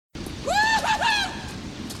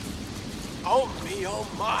Oh me, oh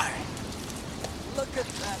my! Look at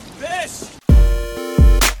that fish!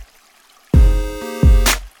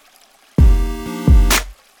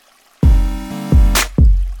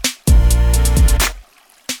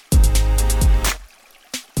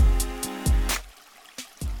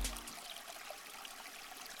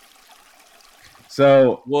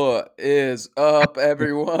 So, what is up,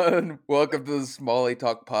 everyone? Welcome to the Smalley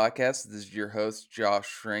Talk podcast. This is your host,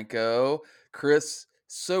 Josh Shrenko. Chris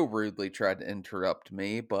so rudely tried to interrupt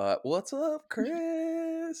me, but what's up,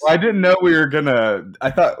 Chris? I didn't know we were gonna.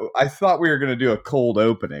 I thought we were gonna do a cold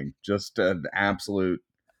opening, just an absolute.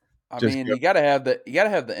 I mean, you gotta have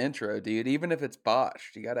the intro, dude. Even if it's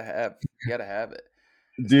botched, you gotta have it.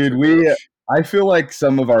 It's Dude, I feel like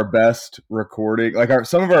some of our best recording,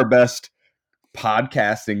 some of our best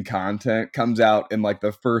podcasting content comes out in like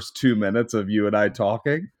the first 2 minutes of you and I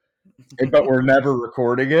talking, but we're never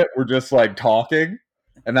recording it. We're just like talking,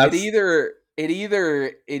 and that's it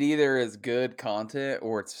either is good content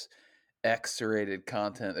or it's X-rated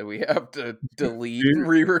content that we have to delete and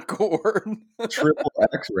re-record. triple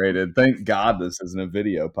X-rated. Thank God this isn't a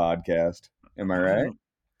video podcast. Am I right?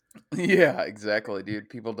 Yeah, exactly, dude.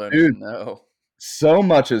 People don't even know. So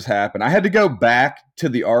much has happened. I had to go back to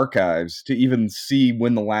the archives to even see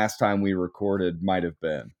when the last time we recorded might have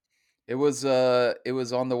been. It was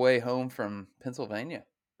on the way home from Pennsylvania.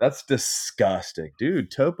 That's disgusting. Dude,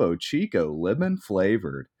 Topo Chico, lemon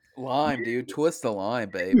flavored. Lime, dude. Twist the lime,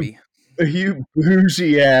 baby. You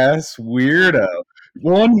bougie ass weirdo.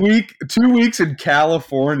 2 weeks in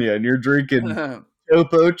California and you're drinking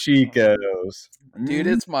Topo Chicos. Dude,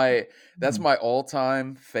 that's my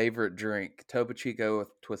all-time favorite drink. Topo Chico with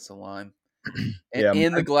twist of lime. Yeah,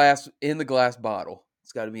 in the glass bottle.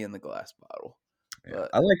 It's got to be in the glass bottle. Yeah, But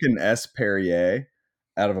I like an S Perrier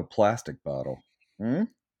out of a plastic bottle.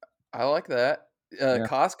 I like that. Yeah.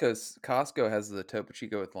 Costco has the Topo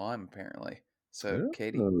Chico with lime, apparently. So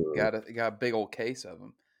Katie got a big old case of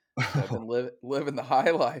them. So I've been living the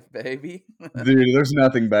high life, baby. Dude, there's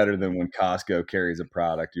nothing better than when Costco carries a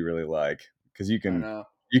product you really like, because you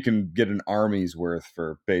can get an army's worth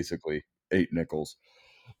for basically 8 nickels.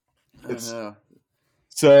 I know.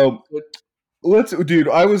 So dude,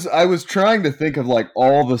 I was trying to think of like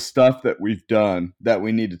all the stuff that we've done that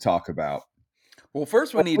we need to talk about. Well,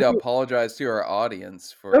 first we need to apologize to our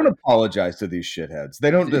audience for. Don't apologize to these shitheads.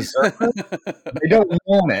 They don't deserve it. They don't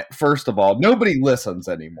want it. First of all, nobody listens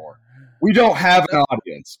anymore. We don't have an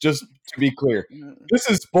audience, just to be clear. This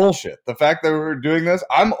is bullshit. The fact that we're doing this,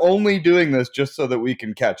 I'm only doing this just so that we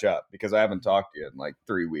can catch up, because I haven't talked to you in like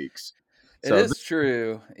 3 weeks. It is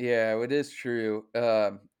true. Yeah, it is true.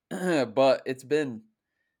 But it's been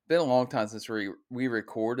a long time since we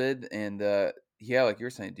recorded, and yeah, like you're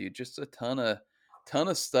saying, dude, just a ton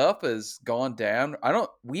of stuff has gone down.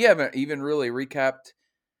 We haven't even really recapped.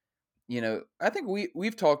 I think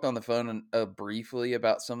we've talked on the phone briefly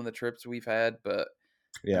about some of the trips we've had, but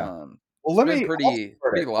yeah. Well, let me pretty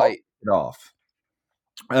light it off.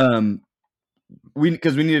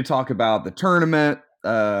 Because we need to talk about the tournament.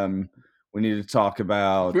 We need to talk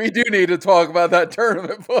about. We do need to talk about that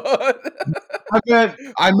tournament, but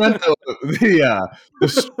I meant the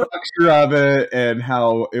structure of it and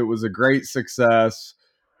how it was a great success.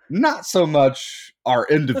 Not so much our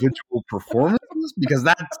individual performances, because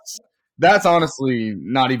that's honestly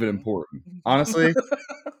not even important. Honestly,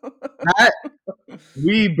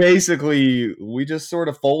 we just sort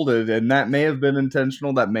of folded, and that may have been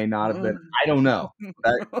intentional. That may not have been. I don't know.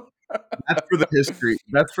 That's for the history.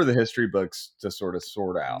 That's for the history books to sort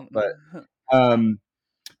out. But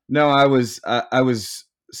no, I was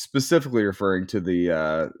specifically referring to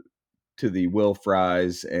the Will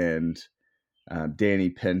Fries and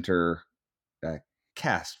Danny Pinter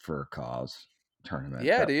Cast for a Cause tournament.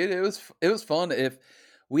 Yeah, dude, it was fun. If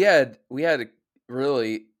we had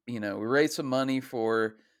really, we raised some money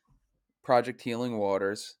for Project Healing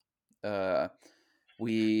Waters.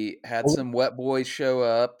 We had some wet boys show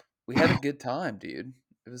up. We had a good time, dude.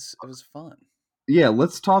 It was fun. Yeah,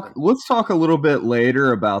 let's talk a little bit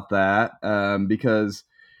later about that, because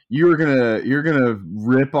you're gonna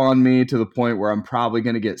rip on me to the point where I'm probably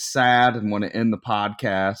gonna get sad and want to end the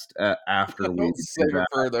podcast after we save it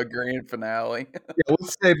for the grand finale. Yeah,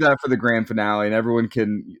 let's save that for the grand finale, and everyone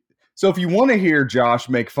can. So if you want to hear Josh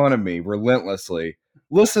make fun of me relentlessly,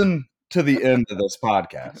 listen to the end of this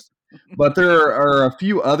podcast. But there are a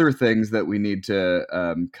few other things that we need to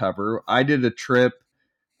cover. I did a trip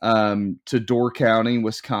to Door County,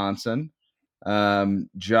 Wisconsin.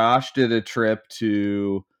 Josh did a trip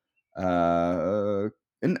to I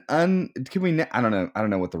don't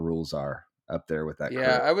know what the rules are up there with that.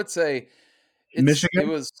 Yeah, crew. I would say It Michigan?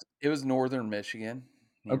 was it was northern Michigan,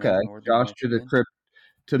 Okay. northern Josh did a Michigan. trip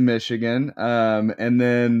to Michigan. And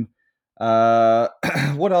then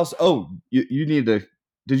what else? Oh, you need to.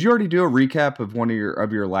 Did you already do a recap of one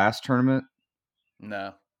of your last tournament?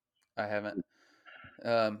 No, I haven't.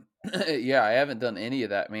 Yeah, I haven't done any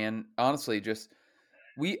of that, man. Honestly, just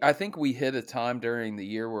I think we hit a time during the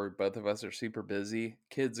year where both of us are super busy.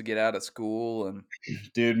 Kids get out of school and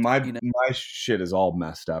Dude, my you know, my shit is all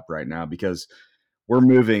messed up right now because we're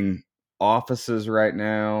moving offices right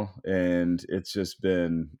now, and it's just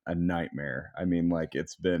been a nightmare. I mean, like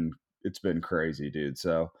it's been crazy, dude.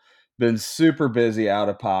 So been super busy, out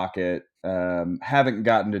of pocket. Haven't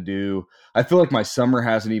gotten to do. I feel like my summer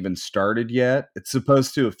hasn't even started yet. It's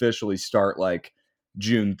supposed to officially start like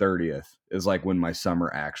June 30th is like when my summer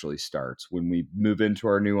actually starts, when we move into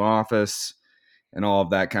our new office and all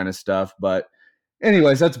of that kind of stuff. But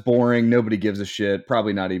anyways, that's boring. Nobody gives a shit.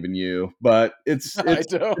 Probably not even you. But it's I it's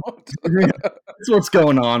don't. it's what's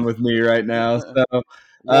going on with me right now. So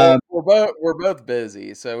Well, um, we're both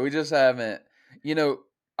busy, so we just haven't. You know,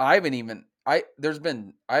 I haven't even.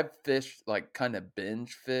 I've fished like kind of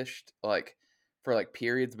binge fished like for like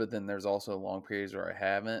periods, but then there's also long periods where I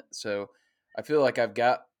haven't. So I feel like I've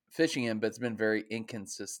got fishing in, but it's been very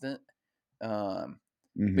inconsistent. Um,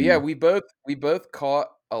 but yeah, mhm. we both caught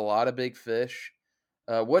a lot of big fish.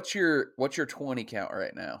 What's your 20 count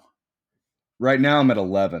right now? Right now I'm at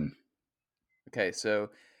 11. Okay, so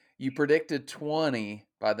you predicted 20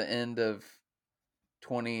 by the end of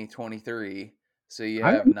 2023. So you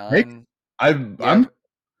I'm have nine. I'm You I'm have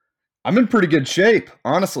I'm in pretty good shape,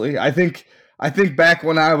 honestly. I think back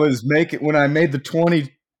when I made the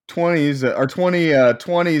 2020s or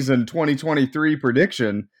 2020s and 2023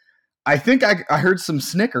 prediction. I think I heard some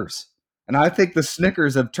snickers, and I think the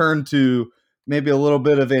snickers have turned to maybe a little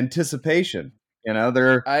bit of anticipation.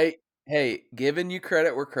 They're I hey, giving you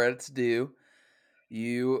credit where credit's due.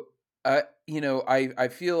 You I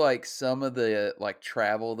feel like some of the like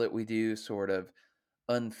travel that we do sort of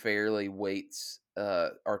unfairly weights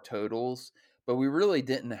our totals, but we really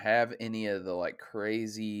didn't have any of the like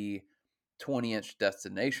crazy 20-inch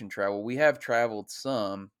destination travel. We have traveled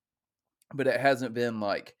some, but it hasn't been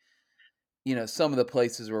like some of the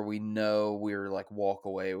places where we know we're like walk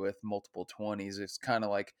away with multiple 20s. It's kind of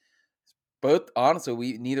like both. Honestly,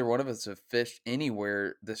 we neither one of us have fished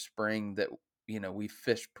anywhere this spring that we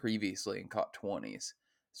fished previously and caught 20s.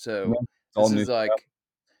 So it's all this new. is like,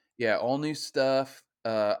 yeah, all new stuff.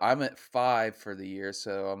 I'm at 5 for the year,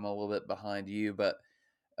 so I'm a little bit behind you, but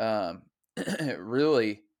um,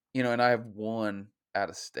 really, and I have one out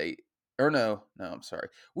of state. Or no, I'm sorry.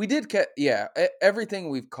 We did catch, yeah, everything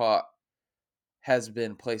we've caught has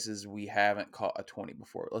been places we haven't caught a 20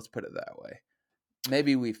 before. Let's put it that way.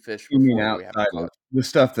 Maybe we fished You mean before, but we haven't outside of caught. the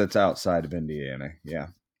stuff that's outside of Indiana? Yeah.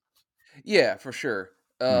 Yeah, for sure.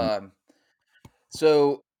 Mhm.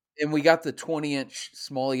 So and we got the 20-inch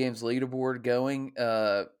small games leaderboard going.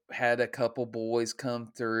 Had a couple boys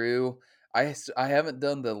come through. I haven't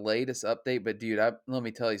done the latest update, but dude, let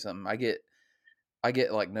me tell you something. I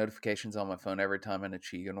get like notifications on my phone every time an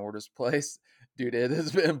Achigan order's placed. Dude, it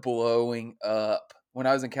has been blowing up. When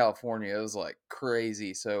I was in California, it was like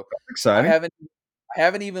crazy. So I Exciting. haven't I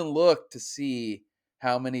haven't even looked to see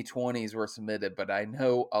how many 20s were submitted, but I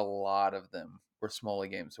know a lot of them were Smalley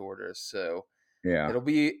Games orders. So Yeah. it'll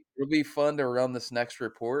be fun to run this next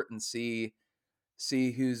report and see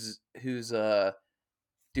who's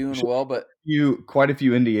doing well. But Quite a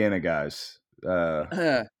few Indiana guys.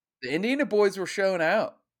 the Indiana boys were showing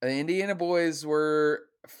out. The Indiana boys were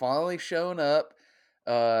finally showing up.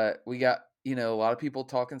 We got a lot of people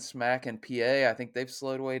talking smack in PA. I think they've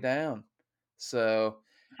slowed way down. So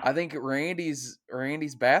I think Randy's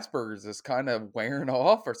Bass Burgers is kind of wearing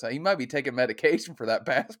off or something. He might be taking medication for that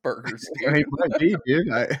Bass Burgers, He dude. might be, dude.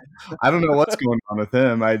 I don't know what's going on with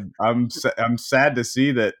him. I'm sad to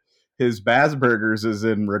see that his Basburgers is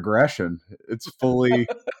in regression. It's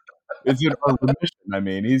in or remission. I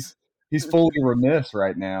mean, he's fully remiss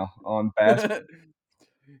right now on Bass.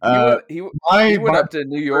 he Uh, went he he my went my up to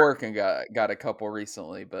New York and got a couple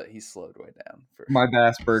recently, but he slowed way down for my sure.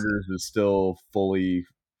 Bass So. Burgers is still fully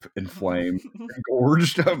inflamed,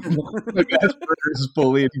 engorged. My Bass Burgers is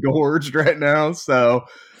fully engorged right now. So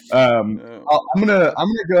Oh I'm my gonna god.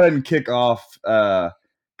 go ahead and kick off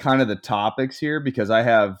kind of the topics here because I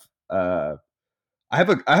have a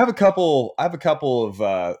couple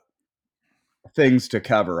of things to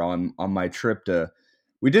cover on my trip to.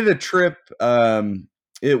 We did a trip.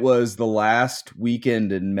 It was the last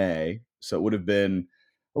weekend in May, so it would have been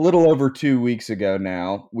a little over 2 weeks ago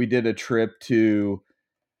now. We did a trip to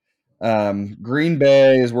Green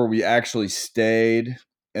Bay is where we actually stayed,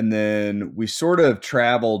 and then we sort of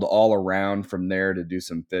traveled all around from there to do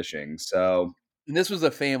some fishing. So And this was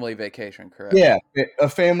a family vacation, correct? yeah, a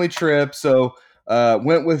family trip. So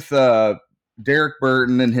went with Derek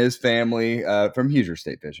Burton and his family from Hoosier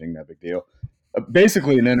State Fishing. No big deal.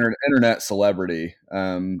 Basically, an internet celebrity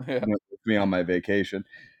Yeah. went with me on my vacation.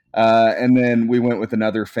 And then we went with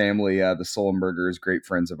another family, the Sullenbergers, great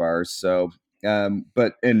friends of ours. So, and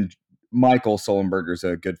Michael Sullenberger's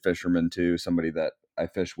a good fisherman too, somebody that I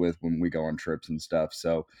fish with when we go on trips and stuff.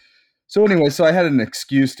 So anyway, so I had an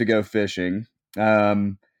excuse to go fishing.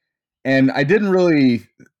 And I didn't really,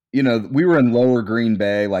 we were in Lower Green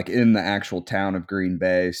Bay, like in the actual town of Green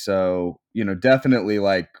Bay. So, definitely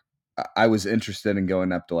like I was interested in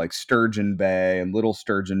going up to like Sturgeon Bay and Little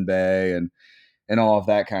Sturgeon Bay and all of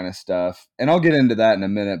that kind of stuff. And I'll get into that in a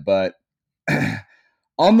minute, but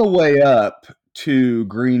on the way up to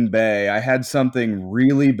Green Bay, I had something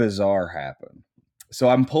really bizarre happen. So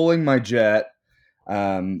I'm pulling my jet.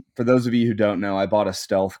 For those of you who don't know, I bought a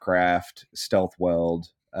Stealth Craft Stealth Weld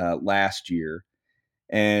last year.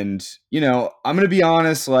 And, I'm going to be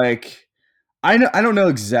honest, like, I don't know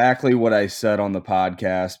exactly what I said on the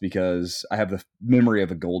podcast because I have the memory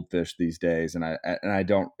of a goldfish these days, and I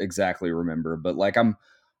don't exactly remember. But like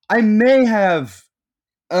I may have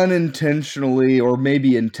unintentionally or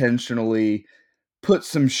maybe intentionally put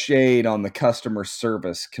some shade on the customer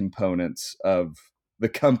service components of the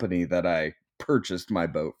company that I purchased my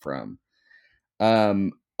boat from.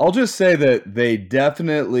 I'll just say that they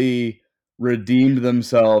definitely redeemed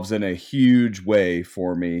themselves in a huge way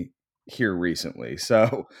for me here recently.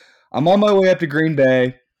 So I'm on my way up to Green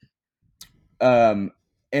Bay. Um,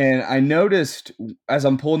 and I noticed as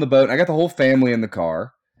I'm pulling the boat, I got the whole family in the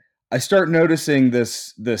car. I start noticing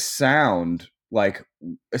this sound, like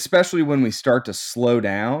especially when we start to slow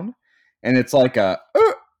down, and it's like a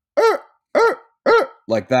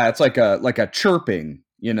like that. It's like a chirping,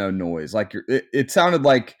 noise. Like it sounded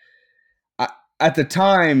like I, at the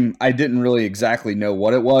time I didn't really exactly know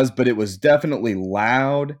what it was, but it was definitely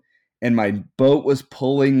loud, and my boat was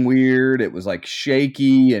pulling weird. It was like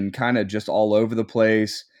shaky and kind of just all over the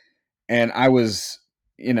place, and I was,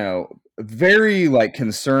 very like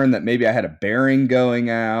concerned that maybe I had a bearing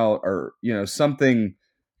going out or something.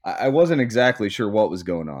 I wasn't exactly sure what was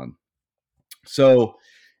going on. So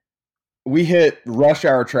we hit rush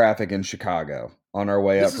hour traffic in Chicago on our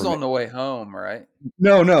way This up is from. on the way home, right?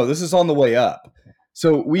 No, this is on the way up.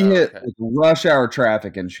 So we Oh, hit okay. like, rush hour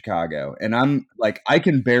traffic in Chicago, and I'm like, I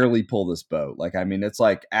can barely pull this boat. Like, I mean, it's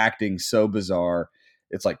like acting so bizarre.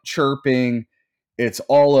 It's like chirping, it's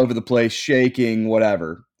all over the place, shaking,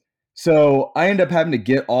 whatever. So I end up having to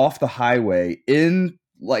get off the highway in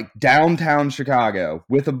like downtown Chicago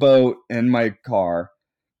with a boat and my car,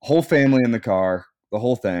 whole family in the car, the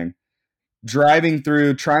whole thing, driving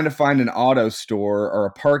through trying to find an auto store or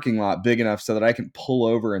a parking lot big enough so that I can pull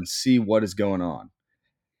over and see what is going on.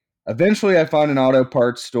 Eventually I find an auto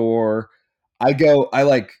parts store.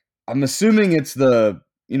 I'm assuming it's the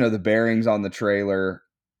bearings on the trailer,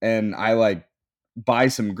 and I like buy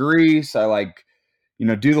some grease. I like,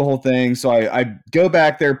 do the whole thing. So I go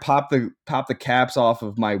back there, pop the caps off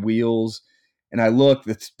of my wheels, and I look,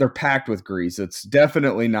 they're packed with grease. It's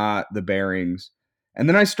definitely not the bearings. And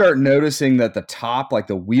then I start noticing that the top, like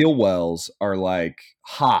the wheel wells, are like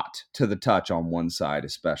hot to the touch on one side,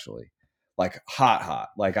 especially. Like hot.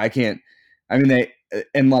 Like I can't, I mean,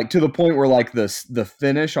 and like to the point where like the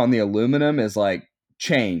finish on the aluminum is like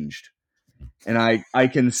changed. And I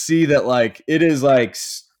can see that like it is like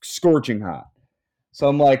scorching hot. So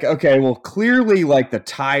I'm like, okay, well, clearly, like the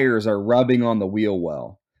tires are rubbing on the wheel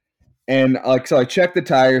well, and like, so I check the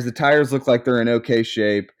tires. The tires look like they're in okay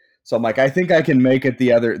shape. So I'm like, I think I can make it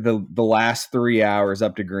the last 3 hours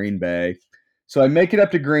up to Green Bay. So I make it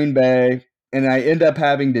up to Green Bay, and I end up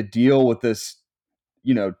having to deal with this,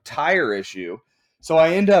 tire issue. So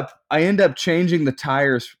I end up changing the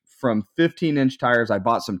tires from 15-inch tires. I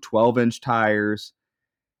bought some 12-inch tires,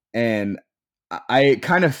 and I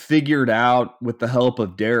kind of figured out with the help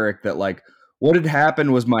of Derek that like what had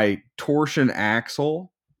happened was my torsion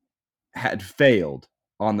axle had failed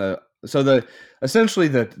on the essentially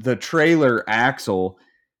the trailer axle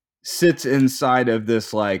sits inside of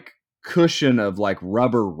this like cushion of like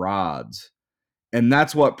rubber rods, and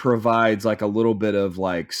that's what provides like a little bit of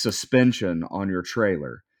like suspension on your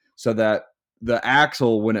trailer so that the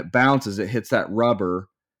axle, when it bounces, it hits that rubber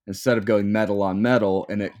instead of going metal on metal,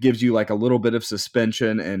 and it gives you like a little bit of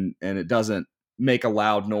suspension, and it doesn't make a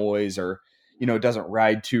loud noise, or it doesn't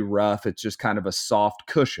ride too rough. It's just kind of a soft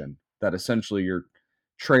cushion that essentially your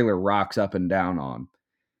trailer rocks up and down on.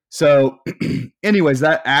 So, anyways,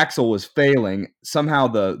 that axle was failing. Somehow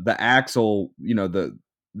the axle,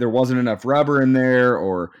 there wasn't enough rubber in there,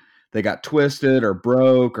 or they got twisted or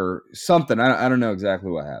broke or something. I don't know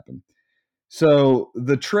exactly what happened. So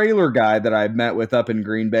the trailer guy that I met with up in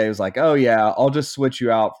Green Bay was like, "Oh yeah, I'll just switch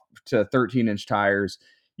you out to 13-inch tires.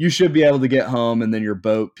 You should be able to get home, and then your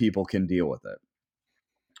boat people can deal with it."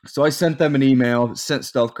 So I sent them an email, sent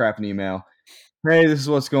Stealthcraft an email. Hey, this is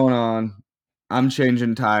what's going on. I'm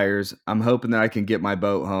changing tires. I'm hoping that I can get my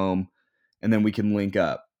boat home, and then we can link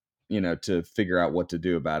up, to figure out what to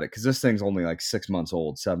do about it. Because this thing's only like 6 months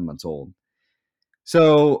old, 7 months old.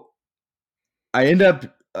 So I end up,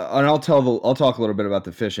 and I'll talk a little bit about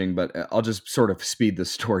the fishing, but I'll just sort of speed the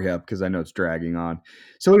story up because I know it's dragging on.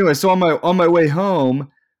 So anyway, so on my way home,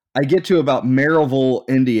 I get to about Maryville,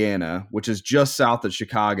 Indiana, which is just south of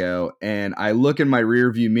Chicago, and I look in my rear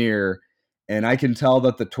view mirror, and I can tell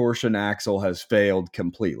that the torsion axle has failed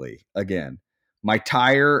completely again. My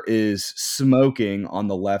tire is smoking on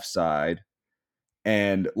the left side,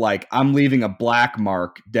 and like I'm leaving a black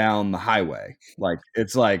mark down the highway. Like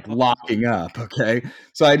it's like locking up. Okay.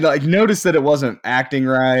 So I like noticed that it wasn't acting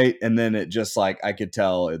right. And then it just like I could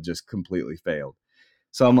tell it just completely failed.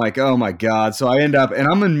 So I'm like, oh my God. So I end up and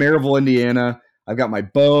I'm in Maryville, Indiana. I've got my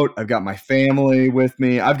boat, I've got my family with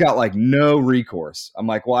me. I've got like no recourse. I'm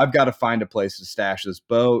like, well, I've got to find a place to stash this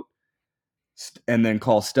boat and then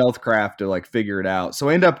call Stealthcraft to like figure it out. So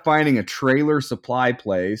I end up finding a trailer supply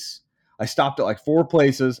place. I stopped at like 4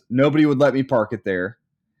 places. Nobody would let me park it there.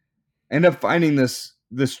 I end up finding this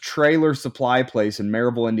trailer supply place in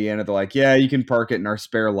Maryville, Indiana. They're like, yeah, you can park it in our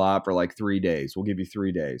spare lot for like 3 days. We'll give you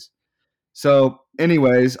 3 days. So,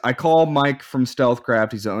 anyways, I call Mike from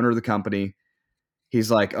Stealthcraft. He's the owner of the company. He's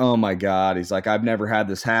like, oh my God. He's like, I've never had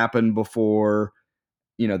this happen before.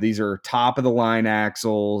 These are top of the line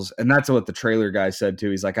axles. And that's what the trailer guy said too.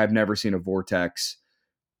 He's like, I've never seen a Vortex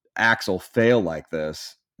axle fail like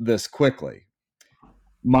this quickly.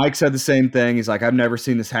 Mike said the same thing. He's like, I've never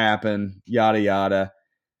seen this happen, yada, yada.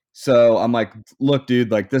 So I'm like, look,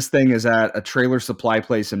 dude, like this thing is at a trailer supply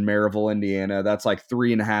place in Maryville, Indiana. That's like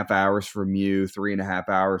 3.5 hours from you, 3.5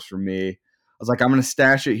 hours from me. I was like, I'm going to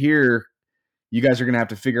stash it here. You guys are going to have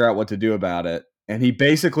to figure out what to do about it. And he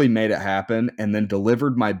basically made it happen and then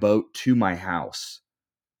delivered my boat to my house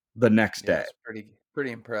the next Yeah, day. it's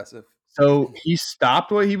pretty impressive. So he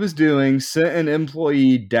stopped what he was doing, sent an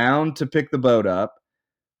employee down to pick the boat up,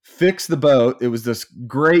 fix the boat. It was this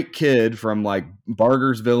great kid from like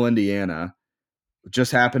Bargersville, Indiana,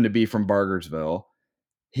 just happened to be from Bargersville.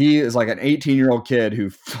 He is like an 18-year-old kid who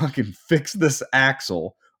fucking fixed this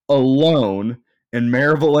axle alone in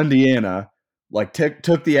Maryville, Indiana. Like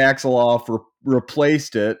took the axle off,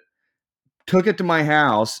 replaced it, took it to my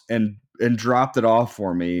house, and dropped it off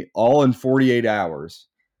for me all in 48 hours.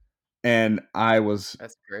 And I was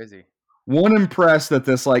That's crazy. one impressed that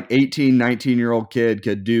this like 18, 19-year-old kid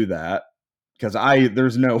could do that. Because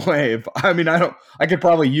there's no way. I could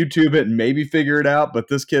probably YouTube it and maybe figure it out, but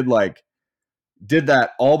this kid like did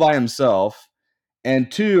that all by himself. And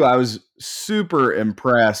two, I was super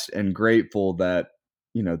impressed and grateful that,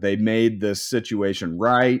 they made this situation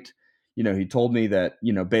right. He told me that,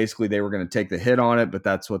 basically they were going to take the hit on it, but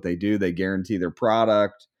that's what they do. They guarantee their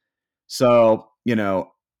product. So,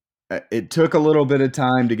 it took a little bit of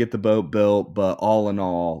time to get the boat built, but all in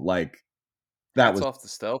all, like that Hats was, off to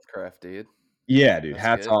Stealthcraft, dude. yeah, dude,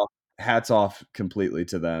 That's good. hats off completely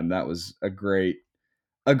to them. That was a great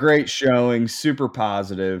showing, super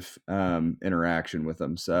positive interaction with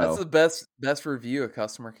them. That's So the best review a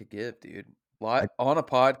customer could give, dude. I, On a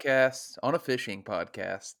podcast, on a fishing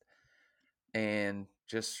podcast, and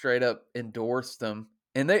just straight up endorsed them.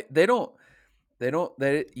 And they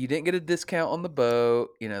you didn't get a discount on the boat.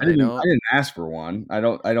 I didn't ask for one. I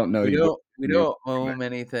don't know you. We don't owe them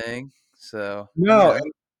anything. So, No,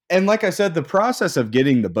 and like I said, the process of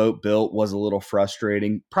getting the boat built was a little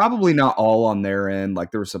frustrating. Probably not all on their end.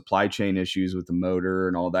 Like there were supply chain issues with the motor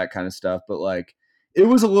and all that kind of stuff. But like it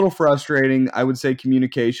was a little frustrating. I would say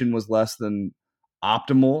communication was less than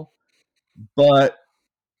optimal. But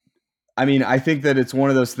I mean, I think that it's one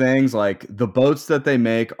of those things like the boats that they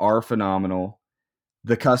make are phenomenal.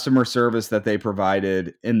 The customer service that they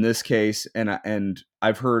provided in this case, and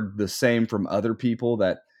I've heard the same from other people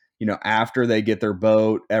that, after they get their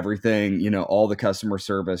boat, everything, all the customer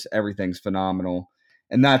service, everything's phenomenal.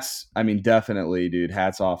 And that's, I mean, definitely, dude,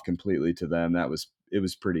 hats off completely to them. It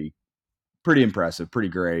was pretty impressive, pretty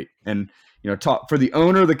great. And, talk for the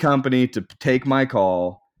owner of the company to take my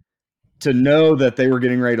call, to know that they were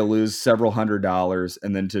getting ready to lose several $100s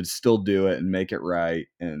and then to still do it and make it right.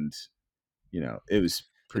 And, it was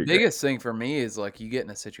The pretty great. biggest thing for me is like you get in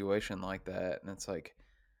a situation like that, and it's like,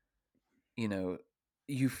 you know,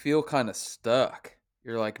 you feel kind of stuck.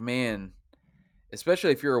 You're like, man,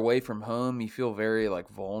 especially if you're away from home, you feel very like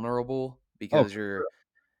vulnerable Oh, because you're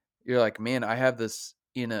like, man, I have this,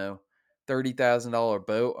 $30,000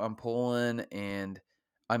 boat I'm pulling, and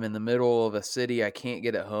I'm in the middle of a city. I can't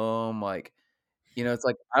get it home. Like, it's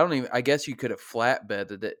like I don't even. I guess you could have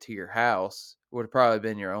flatbedded it to your house. Would have probably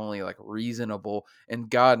been your only like reasonable. And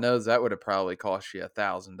God knows that would have probably cost you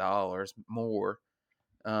 $1,000 more,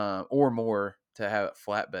 or more to have it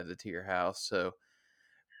flatbedded to your house. So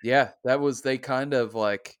yeah, they kind of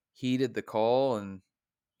like heeded the call and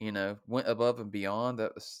went above and beyond.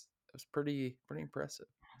 That was pretty impressive.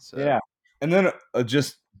 So yeah. And then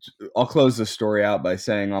I'll close the story out by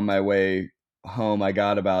saying on my way home, I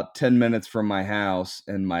got about 10 minutes from my house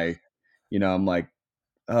and I'm like,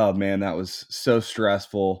 oh man, that was so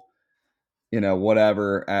stressful.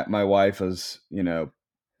 Whatever. My wife was,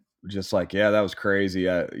 just like, yeah, that was crazy.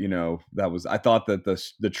 I thought that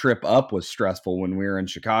the trip up was stressful when we were in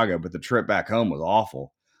Chicago, but the trip back home was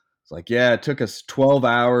awful. It's like, yeah, it took us 12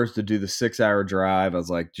 hours to do the 6-hour drive. I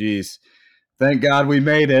was like, geez, thank God we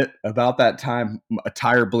made it. About that time, a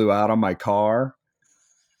tire blew out on my car.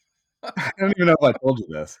 I don't even know if I told you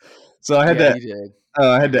this. So yeah, you did.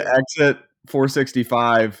 I You had to did. exit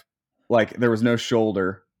 465. Like there was no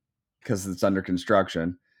shoulder because it's under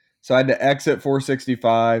construction. So I had to exit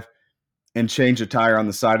 465 and change a tire on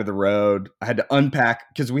the side of the road. I had to unpack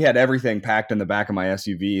because we had everything packed in the back of my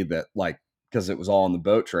SUV because it was all in the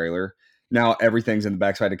boat trailer. Now everything's in the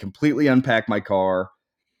back. So I had to completely unpack my car,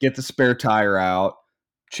 get the spare tire out,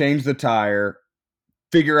 change the tire,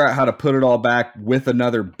 figure out how to put it all back with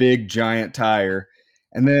another big giant tire.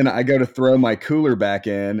 And then I go to throw my cooler back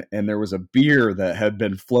in, and there was a beer that had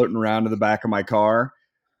been floating around in the back of my car.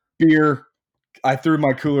 Beer, I threw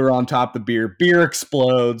my cooler on top of the beer. Beer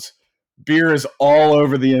explodes. Beer is all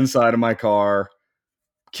over the inside of my car.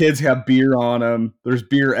 Kids have beer on them. There's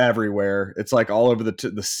beer everywhere. It's like all over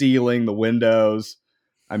the ceiling, the windows.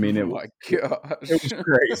 I Oh mean, my it gosh. was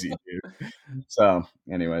crazy, dude. So,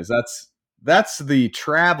 anyways, that's the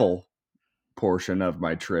travel portion of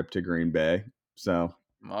my trip to Green Bay. So,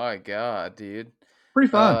 My God, dude. pretty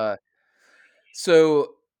fun. Uh,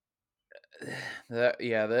 so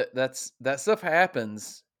that stuff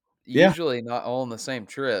happens. Yeah, Usually not all on the same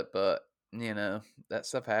trip, but that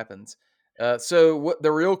stuff happens. So what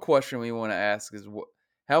the real question we want to ask is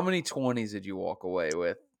how many 20s did you walk away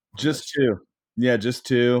with from just this trip? two. Yeah, just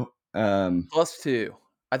two. Plus two.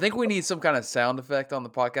 I think we need some kind of sound effect on the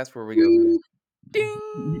podcast where we go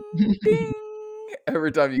ding ding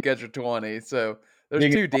every time you catch a 20. So there's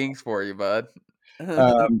Ding, two dings for you, bud.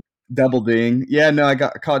 um, double ding. Yeah, no, I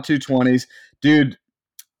caught 220s, dude.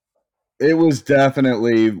 It was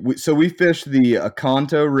definitely so. We fished the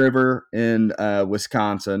Oconto River in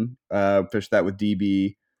Wisconsin. Fished that with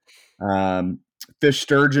DB. Um, Fished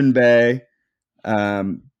Sturgeon Bay.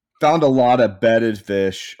 Um, Found a lot of bedded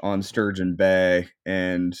fish on Sturgeon Bay,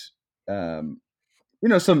 and um,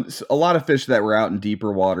 a lot of fish that were out in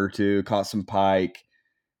deeper water too. Caught some pike.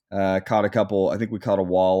 Caught a couple. I think we caught a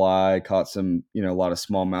walleye. Caught some. A lot of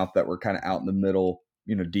smallmouth that were kind of out in the middle.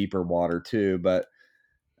 Deeper water too. But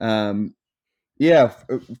um, yeah,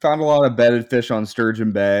 found a lot of bedded fish on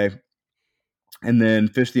Sturgeon Bay, and then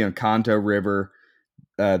fished the Encanto River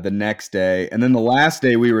the next day, and then the last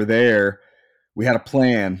day we were there, we had a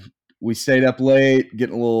plan. We stayed up late,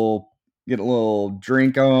 getting a little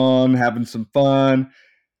drink on, having some fun.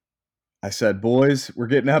 I said, "Boys, we're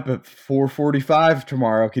getting up at 4:45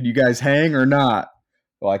 tomorrow. Could you guys hang or not?"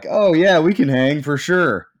 They're like, "Oh yeah, we can hang for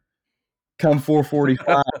sure." Come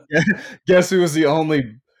 4:45. Guess who was the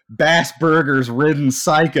only Bass Burgers ridden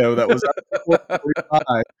psycho that was up at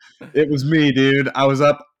 4:45? It was me, dude. I was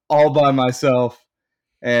up all by myself,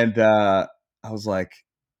 and I was like,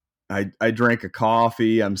 I drank a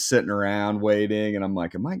coffee. I'm sitting around waiting, and I'm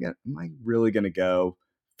like, am I really gonna go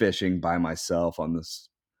fishing by myself on this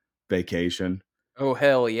vacation? Oh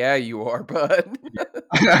hell yeah, you are, bud.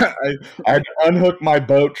 I had to unhook my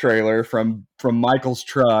boat trailer from Michael's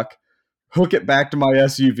truck, hook it back to my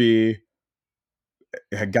SUV.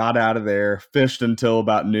 I got out of there, fished until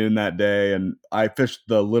about noon that day, and I fished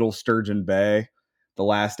the Little Sturgeon Bay the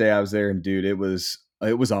last day I was there. And dude, it was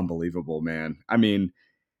unbelievable, man. I mean,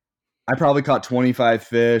 I probably caught 25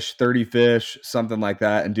 fish, 30 fish, something like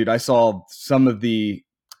that. And dude, I saw the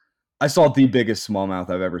biggest smallmouth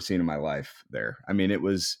I've ever seen in my life there. I mean,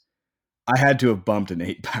 I had to have bumped an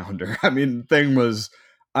 8-pounder. I mean, the thing was,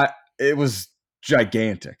 it was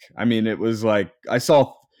gigantic. I mean, it was like,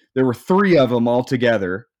 there were three of them all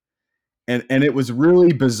together, and it was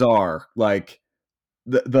really bizarre. Like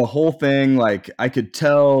the whole thing, like I could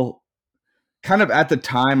tell kind of at the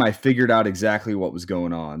time I figured out exactly what was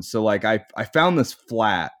going on. So like I found this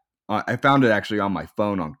flat. I found it actually on my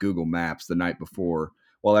phone on Google Maps the night before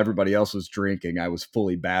while everybody else was drinking. I was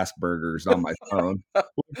fully bass burgers on my phone.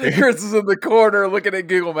 Chris is in the corner looking at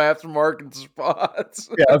Google Maps marking spots.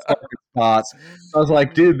 Yeah, that's fucking spots. I was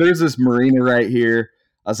like, dude, there's this marina right here.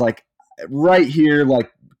 I was like, right here,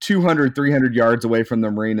 like 200, 300 yards away from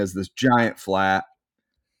the marina is this giant flat.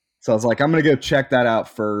 So I was like, I'm going to go check that out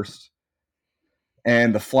first.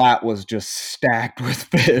 And the flat was just stacked with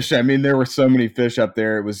fish. I mean, there were so many fish up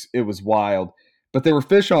there. It was wild. But there were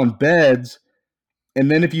fish on beds.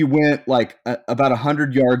 And then if you went like about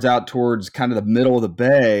 100 yards out towards kind of the middle of the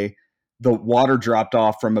bay, the water dropped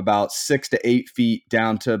off from about 6 to 8 feet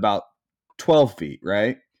down to about 12 feet,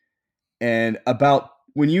 right? And about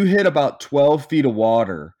when you hit about 12 feet of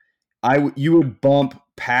water, you would bump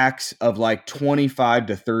packs of like 25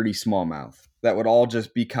 to 30 smallmouth that would all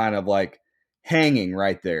just be kind of like hanging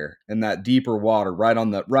right there in that deeper water, right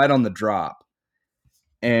on the drop.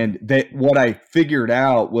 And what I figured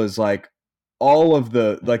out was like all of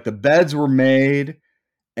the beds were made,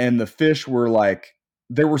 and the fish were like,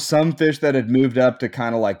 there were some fish that had moved up to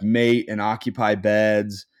kind of like mate and occupy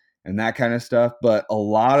beds and that kind of stuff, but a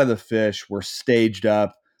lot of the fish were staged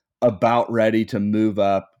up about ready to move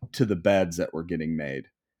up to the beds that were getting made.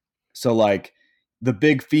 So like the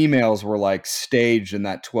big females were like staged in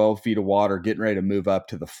that 12 feet of water getting ready to move up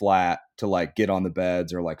to the flat to like get on the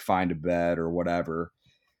beds or like find a bed or whatever.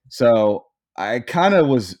 So I kind of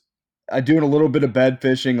was doing a little bit of bed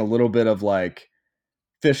fishing, a little bit of like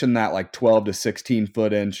fishing that like 12 to 16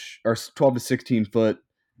 foot inch or 12 to 16 foot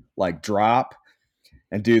like drop.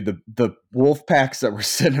 And dude, the wolf packs that were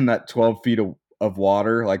sitting in that 12 feet of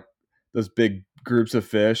water, like those big groups of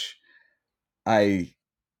fish, I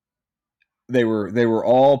they were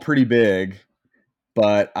all pretty big,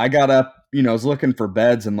 but I got up, I was looking for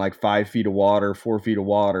beds in like 5 feet of water, 4 feet of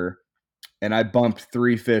water, and I bumped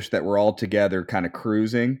three fish that were all together kind of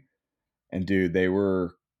cruising. And dude, they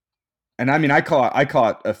were, and I mean, I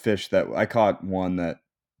caught a fish that I caught one that,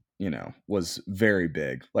 was very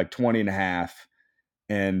big, like 20 and a half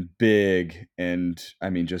and big. And I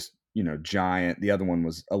mean, just, giant. The other one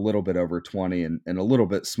was a little bit over 20 and a little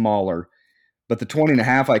bit smaller, but the 20 and a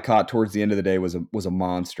half I caught towards the end of the day was a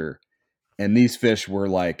monster. And these fish were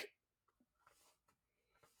like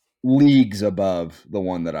leagues above the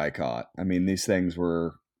one that I caught. I mean, these things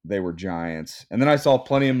they were giants. And then I saw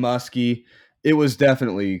plenty of muskie. It was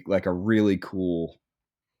definitely like a really cool.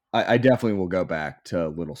 I definitely will go back to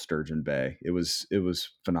Little Sturgeon Bay. It was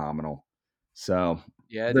phenomenal. So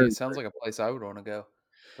Yeah, very, dude, sounds like a place I would want to go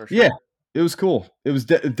for yeah, sure. it was cool. It was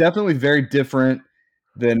definitely very different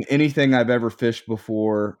than anything I've ever fished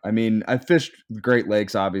before. I mean, I fished the Great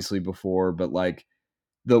Lakes obviously before, but like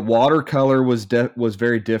the watercolor was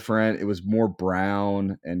very different. It was more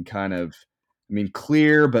brown and kind of, I mean,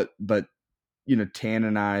 clear, but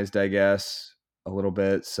tannинized, I guess, a little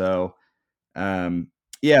bit. So, um,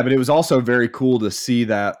 yeah, but it was also very cool to see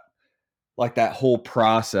that, like that whole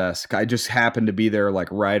process. I just happened to be there like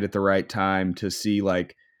right at the right time to see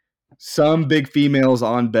like some big females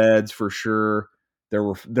on beds for sure. There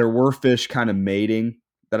were fish kind of mating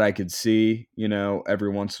that I could see, every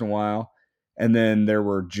once in a while. And then there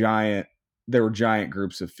were giant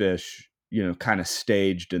groups of fish, kind of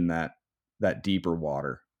staged in that deeper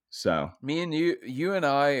water. So, Me and you and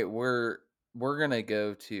I, we're gonna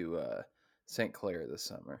go to St. Clair this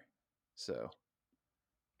summer. So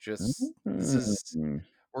just this is mm,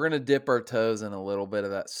 we're gonna dip our toes in a little bit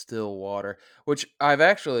of that still water, which I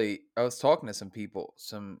was talking to some people,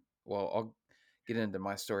 I'll get into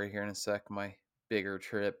my story here in a sec, my bigger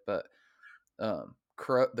trip, but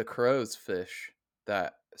the crows fish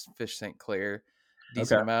St. Clair okay.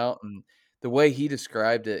 decent amount, and the way he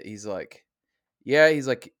described it, he's like,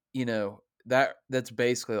 that's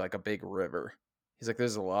basically like a big river. He's like,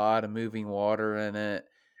 there's a lot of moving water in it.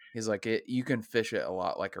 He's like, you can fish it a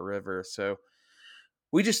lot like a river. So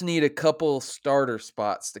we just need a couple starter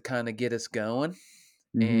spots to kind of get us going.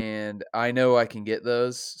 Hmm. And I know I can get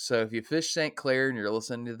those. So if you fish St. Clair and you're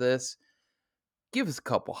listening to this, give us a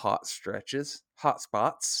couple hot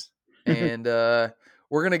spots. And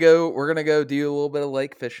we're gonna go do a little bit of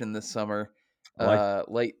lake fishing this summer. I like.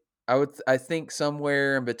 Late I think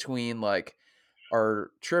somewhere in between like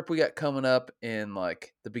our trip we got coming up in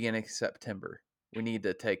like the beginning of September. We need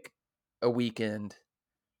to take a weekend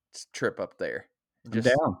trip up there and I'm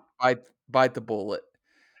just down. bite the bullet.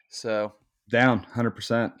 So, Down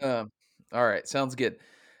 100%. all right, sounds good.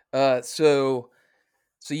 So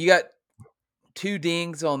you got 2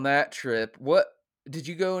 dings on that trip. What did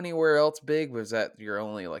you go anywhere else big? Was that your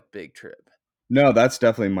only like big trip? No, that's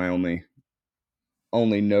definitely my only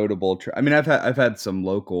notable trip. I mean, I've had some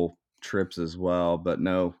local trips as well, but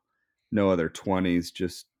no other 20s,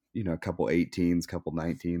 just, a couple 18s, couple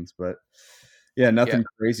 19s, but yeah, Yeah. nothing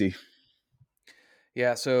crazy.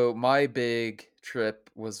 Yeah, so my big trip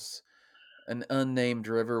was an unnamed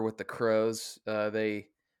river with the crows. They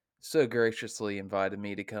so graciously invited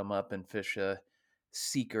me to come up and fish a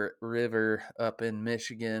secret river up in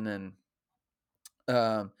Michigan,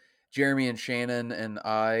 and Jeremy and Shannon and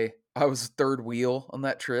I was third wheel on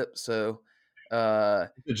that trip. So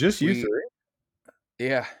Just you we three?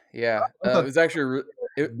 yeah, yeah. I It thought was actually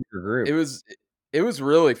it bigger it group. was it was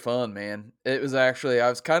really fun, man. It was actually I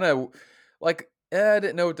was kind of like I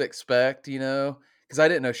didn't know what to expect, because I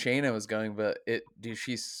didn't know Shayna was going, but dude,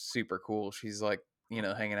 she's super cool. She's like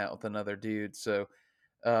hanging out with another dude. So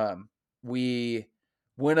um, we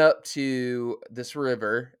went up to this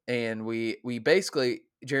river, and we basically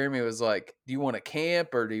Jeremy was like, "Do you want to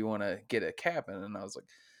camp or do you want to get a cabin?" And I was like,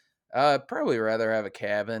 "I'd probably rather have a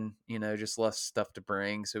cabin, just less stuff to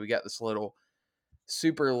bring." So we got this little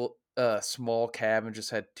super small cabin,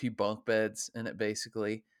 just had 2 bunk beds in it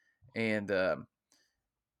basically, and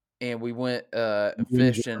we went You and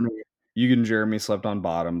fishing. Jeremy, you and Jeremy slept on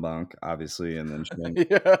bottom bunk, obviously, and then Shane.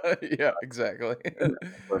 Yeah, exactly.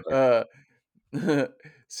 Perfect. uh,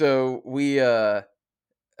 so we went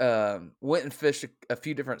and fished a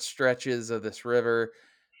few different stretches of this river.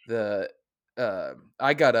 The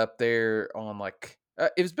I got up there on like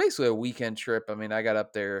it was basically a weekend trip. I mean, I got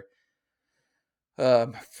up there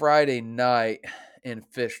Friday night and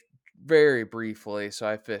fished very briefly. So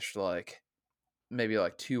I fished like maybe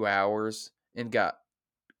like 2 hours and got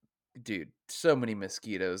dude so many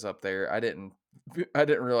mosquitoes up there. I didn't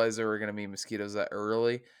realize there were gonna be mosquitoes that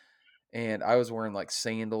early, and I was wearing like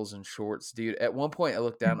sandals and shorts, dude. At one point, I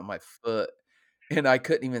looked down at my foot and I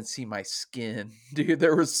couldn't even see my skin, dude.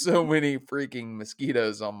 There were so many freaking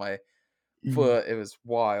mosquitoes on my Mhm. foot. It was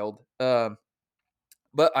wild.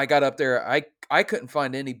 But I got up there. I couldn't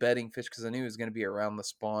find any bedding fish because I knew it was going to be around the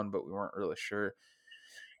spawn, but we weren't really sure.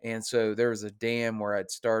 And so there was a dam where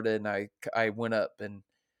I'd started, and I went up and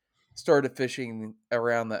started fishing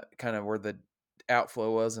around that kind of where the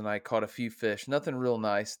outflow was, and I caught a few fish. Nothing real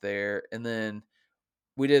nice there. And then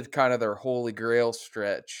we did kind of their holy grail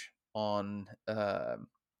stretch on the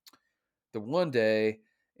one day,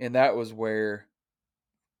 and that was where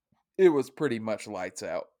it was pretty much lights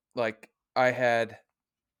out. Like I had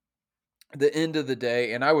the end of the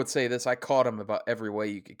day, and I would say this: I caught them about every way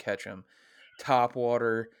you could catch them: top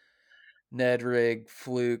water, Ned rig,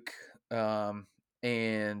 fluke,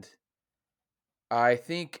 and I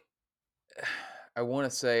think I want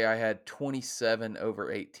to say I had 27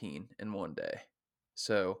 over 18 in one day.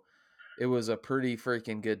 So it was a pretty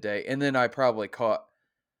freaking good day. And then I probably caught,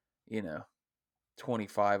 you know,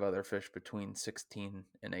 25 other fish between 16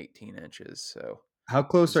 and 18 inches. So How it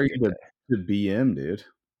close was a are you good day. to BM, dude?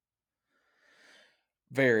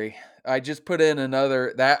 Very. I just put in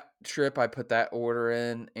that trip. I put that order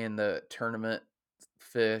in the tournament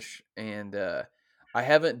fish. And I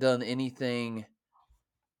haven't done anything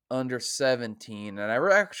under 17, and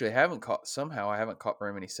actually haven't caught somehow I haven't caught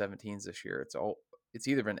very many 17s this year. It's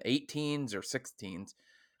either been 18s or 16s.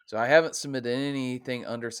 So I haven't submitted anything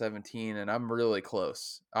under 17, and I'm really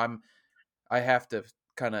close. I have to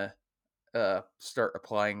kind of start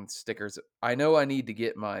applying stickers. I know I need to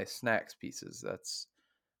get my snacks pieces.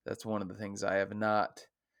 That's one of the things I have not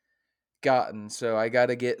gotten. So I got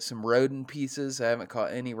to get some rodent pieces. I haven't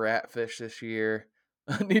caught any ratfish this year.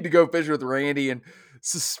 I need to go fish with Randy and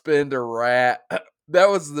suspend a rat. That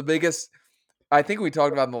was the biggest. I think we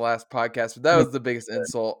talked about in the last podcast, but that was the biggest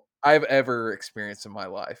insult I've ever experienced in my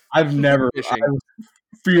life. I've never. I Fishing. was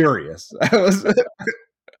furious.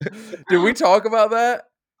 Did we talk about that?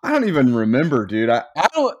 I don't even remember, dude. I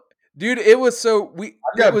don't, dude. It was so we.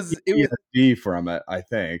 I've got It was PTSD from it, I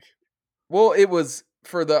think. well. It was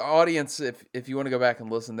for the audience. If you want to go back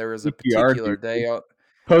and listen, there was a PTR, particular dude. day.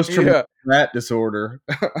 Post traumatic Yeah, rat disorder.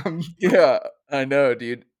 yeah, I know,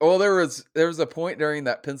 dude. Well, there was a point during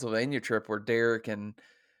that Pennsylvania trip where Derek and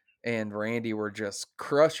Randy were just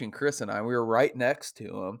crushing Chris and I. We were right next to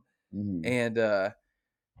him, Mhm. and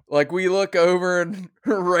like we look over and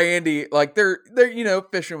Randy, like they're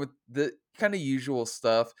fishing with the kind of usual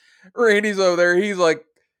stuff. Randy's over there. He's like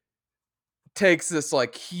takes this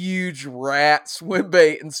like huge rat swim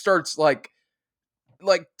bait and starts like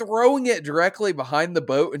like throwing it directly behind the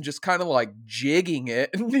boat and just kind of like jigging it,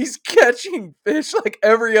 and he's catching fish like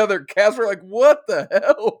every other cast. We're like, what the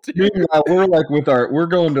hell, dude? Meanwhile, we're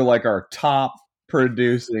going to like our top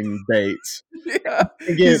producing baits. Yeah,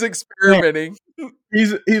 Again, he's experimenting.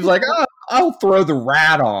 he's like, oh, I'll throw the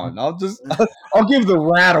rat on. I'll give the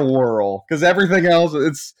rat a whirl because everything else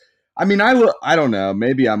it's. I mean, I don't know.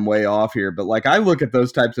 Maybe I'm way off here, but like I look at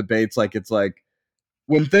those types of baits like it's like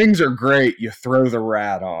when things are great, you throw the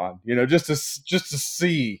rat on. You know, just to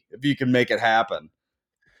see if you can make it happen.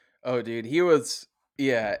 Oh, dude, he was.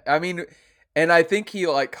 Yeah, I mean, and I think he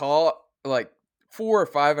like caught like 4 or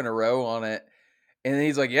 5 in a row on it. And then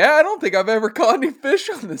he's like, yeah, I don't think I've ever caught any fish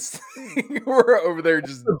on this thing. We're over there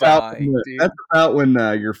just dying, That's dude. about when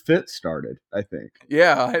your fit started, I think.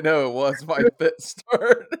 Yeah, I know it was my fit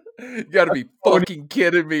start. You got to be fucking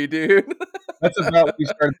kidding me, dude. That's about when you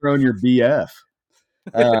started throwing your BF.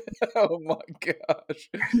 Oh my gosh.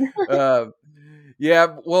 Um,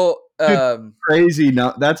 yeah, well, Dude, crazy.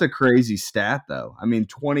 No, that's a crazy stat, though. I mean,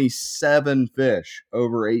 27 fish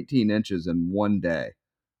over 18 inches in one day.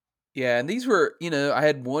 yeah, and these were, I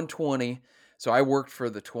had 120, so I worked for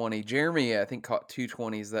the 20. Jeremy, I think, caught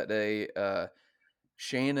 220s that day.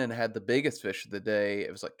 Shannon had the biggest fish of the day.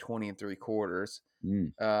 It was like 20 and 3/4.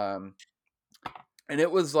 Mm. And it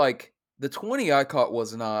was like the 20 I caught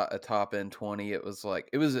was not a top end 20. It was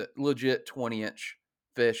a legit 20-inch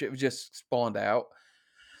fish. It was just spawned out.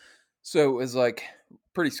 So it was like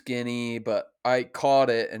pretty skinny, but I caught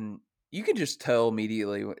it and you can just tell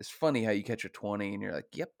immediately. It's funny how you catch a 20 and you're like,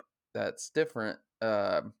 yep, that's different.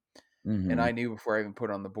 And Mm-hmm. I knew before I even put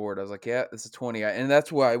it on the board, I was like, yeah, this is 20. And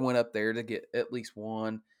that's why I went up there to get at least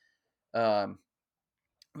one. Um,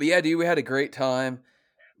 but yeah, dude, we had a great time.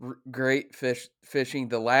 Great fishing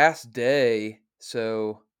the last day.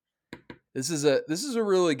 So this is a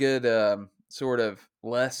really good sort of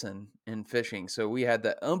lesson in fishing. So we had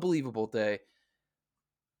that unbelievable day,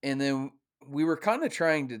 and then we were kind of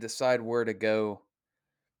trying to decide where to go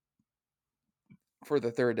for the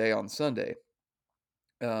third day on Sunday.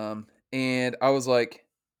 And I was like,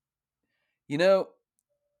 you know,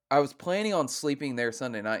 I was planning on sleeping there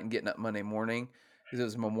Sunday night and getting up Monday morning because it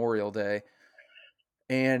was Memorial Day.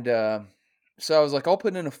 And so I was like, I'll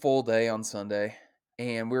put in a full day on Sunday.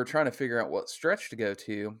 And we were trying to figure out what stretch to go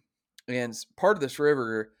to. And part of this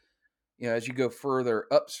river, as you go further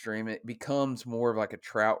upstream, it becomes more of like a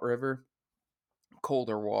trout river,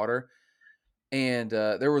 colder water. And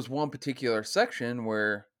there was one particular section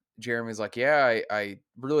where Jeremy's like, yeah, I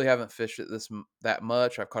really haven't fished it that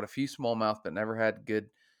much. I've caught a few smallmouth, but never had good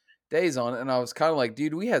days on it. And I was kind of like,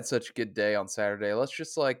 dude, we had such a good day on Saturday. Let's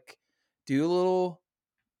just like do a little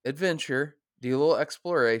adventure, do a little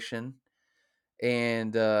exploration,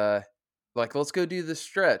 and like let's go do this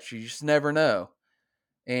stretch. You just never know.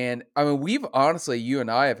 And I mean, you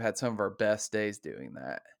and I have had some of our best days doing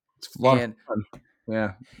that. It's a lot of And fun.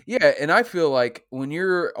 Yeah. yeah, and I feel like when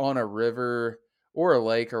you're on a river or a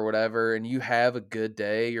lake or whatever and you have a good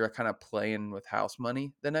day, you're kind of playing with house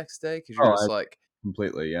money the next day because you're Oh, just like,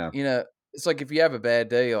 completely. Yeah. it's like if you have a bad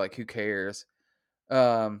day, you're like, who cares?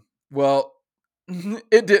 Well,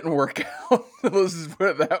 it didn't work out. Let's just put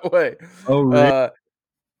it that way. Oh, really? Uh,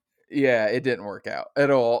 yeah, it didn't work out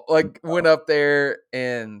at all. Like, went up there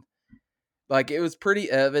and like it was pretty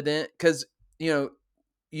evident because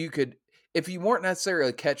you could, if you weren't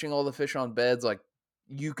necessarily catching all the fish on beds, like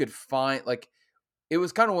you could find like it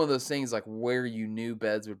was kind of one of those things like where you knew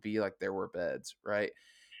beds would be, like there were beds, right?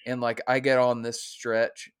 And like I get on this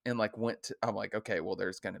stretch and like I'm like, okay, well,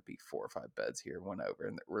 there's gonna be 4 or 5 beds here. Went over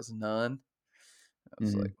and there was none. I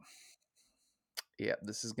was Mm-hmm. like, yeah,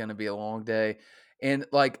 this is gonna be a long day. And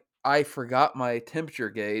like I forgot my temperature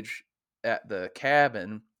gauge at the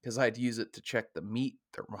cabin because I'd use it to check the meat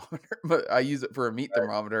thermometer, but I use it for a meat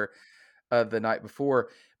thermometer the night before.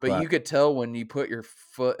 But Right. you could tell when you put your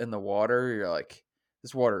foot in the water, you're like,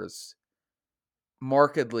 this water is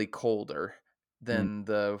markedly colder Mm-hmm. than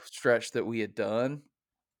the stretch that we had done.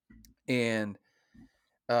 And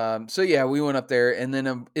so yeah, we went up there, and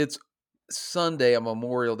then it's Sunday, a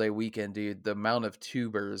Memorial Day weekend, dude. The amount of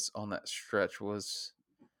tubers on that stretch was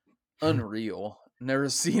unreal. Never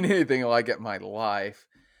seen anything like it in my life.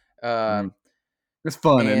 Um, It's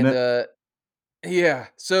fun, isn't and it? Yeah,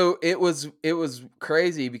 so it was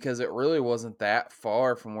crazy because it really wasn't that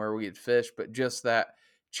far from where we had fished, but just that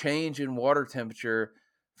change in water temperature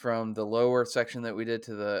from the lower section that we did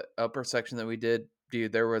to the upper section that we did,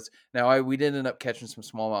 dude. We did end up catching some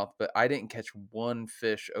smallmouth, but I didn't catch one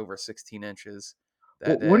fish over 16 inches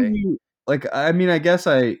that What do day. you like? I mean, I guess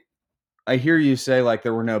I hear you say like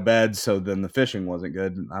there were no beds, so then the fishing wasn't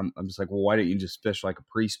good. I'm just like, well, why didn't you just fish like a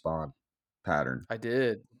pre-spawn pattern? I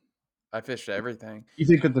did. I fished everything. You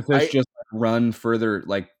think that the fish I just run further,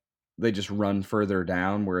 like they just run further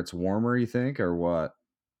down where it's warmer? You think, or what?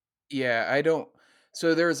 Yeah, I don't.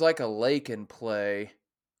 So there's like a lake in play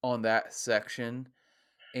on that section,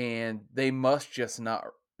 and they must just not.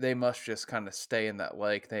 They must just kind of stay in that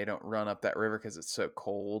lake. They don't run up that river because it's so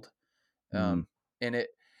cold. Mm, And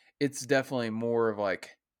it's definitely more of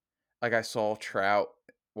like I saw trout.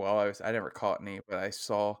 Well, I never caught any, but I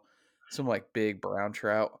saw some like big brown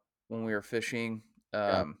trout when we were fishing.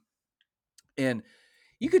 yeah, Um, and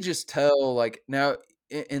you could just tell like now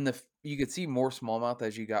in the you could see more smallmouth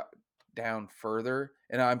as you got down further,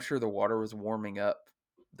 and I'm sure the water was warming up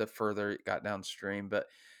the further it got downstream, but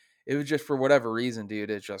it was just for whatever reason, dude.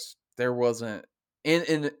 It just there wasn't,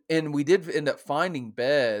 and we did end up finding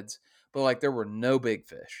beds, but like there were no big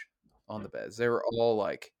fish on the beds. They were all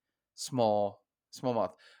like smallmouth.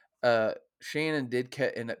 Shannon did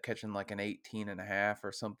end up catching like an 18 and a half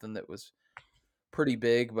or something that was pretty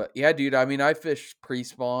big, but yeah, dude. I mean, I fished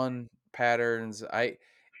pre-spawn patterns. I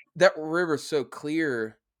That river's so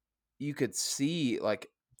clear, you could see like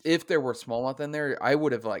if there were smallmouth in there, I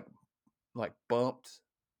would have like bumped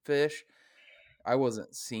fish. I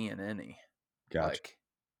wasn't seeing any. gotcha. Like,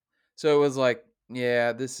 so it was like,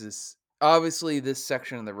 yeah, this is obviously this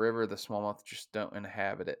section of the river, the smallmouth just don't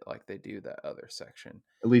inhabit it like they do that other section.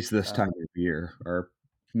 At least this Um, time of year, or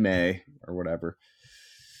May, or whatever.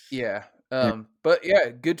 yeah. Yeah. But yeah,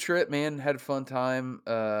 good trip, man. Had a fun time.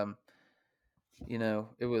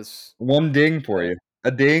 It was One ding for uh, you.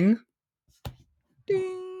 A ding,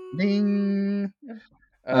 ding. ding.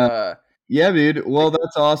 Uh, Uh, yeah, dude. but Well,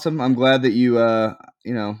 that's awesome. I'm glad that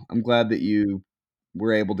I'm glad that you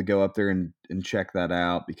were able to go up there and check that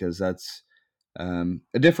out, because that's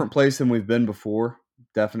a different place than we've been before,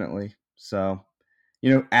 definitely. So,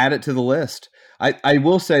 add it to the list. I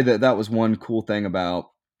will say that that was one cool thing about.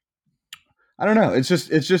 I don't know. It's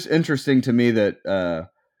just interesting to me that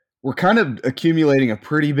we're kind of accumulating a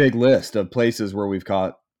pretty big list of places where we've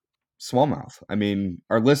caught smallmouth. I mean,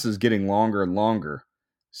 our list is getting longer and longer.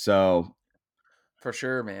 So, for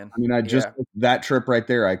sure, man. I mean, I just Yeah. that trip right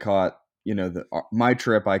there, I caught. My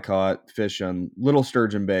trip, I caught fish on Little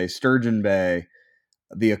Sturgeon Bay,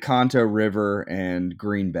 the Oconto River, and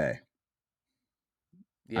Green Bay.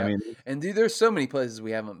 I Yep. mean, And dude, there's so many places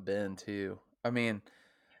we haven't been to. I mean,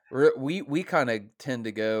 we kind of tend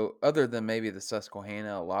to go, other than maybe the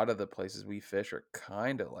Susquehanna, a lot of the places we fish are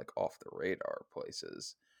kind of like off the radar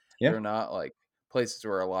places. yeah. They're not like places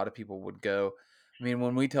where a lot of people would go. I mean,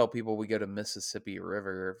 when we tell people we go to Mississippi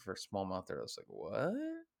River for smallmouth, they're just like, what?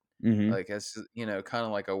 Hmm. Like, it's, kind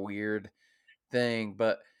of like a weird thing.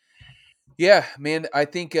 But yeah, man, I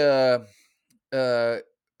think uh, add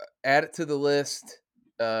it to the list.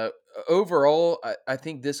 Uh, Overall, I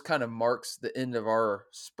think this kind of marks the end of our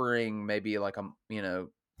spring. Maybe like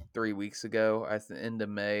 3 weeks ago, at the end of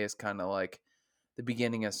May is kind of like the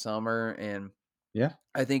beginning of summer, and Yeah.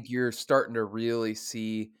 I think you're starting to really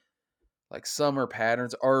see like summer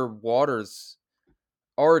patterns. Our water's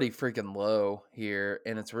already freaking low here,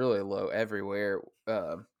 and it's really low everywhere,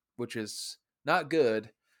 which is not good.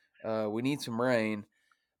 We need some rain,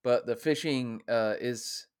 but the fishing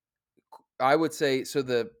is, I would say, so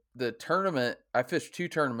the tournament, I fished two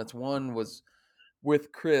tournaments. One was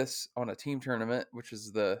with Chris on a team tournament, which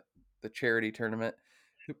is the charity tournament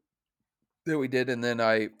that we did, and then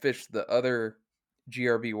I fished the other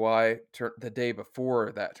GRBY the day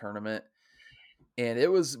before that tournament, and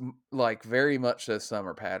it was like very much those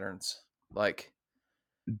summer patterns, like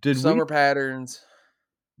Did we? summer patterns.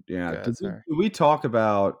 Yeah. Go ahead, Did we, sorry. did we talk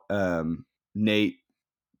about Nate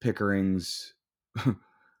Pickering's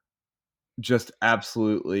just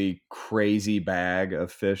absolutely crazy bag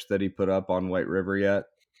of fish that he put up on White River yet?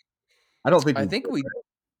 I don't think I we think did.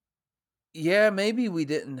 yeah, maybe we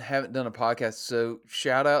haven't done a podcast. So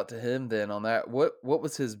shout out to him then on that. What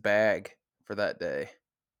was his bag for that day?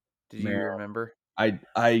 Do Man, you remember?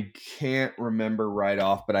 I can't remember right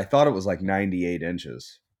off, but I thought it was like 98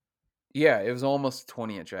 inches. Yeah, it was almost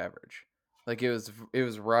 20-inch average. Like it was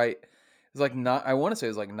right. It was like not I want to say it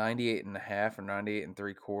was like 98 and a half or 98 and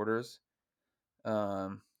three quarters.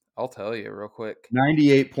 Um I'll tell you real quick.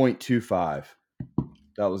 98.25.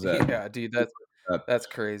 That was it. Yeah, dude, that's That's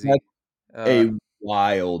crazy. a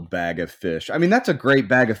wild bag of fish. I mean, that's a great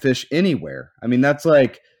bag of fish anywhere. I mean, that's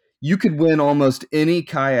like you could win almost any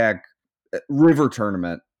kayak river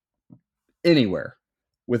tournament anywhere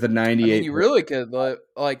with a I mean, 98. you really could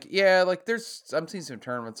like yeah, like I'm seeing some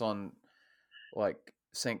tournaments on like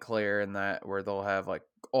St. Clair and that where they'll have like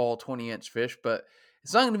all 20-inch fish, but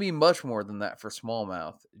it's not going to be much more than that for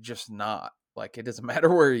smallmouth. Just not. Like, it doesn't matter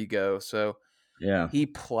where you go. So Yeah. he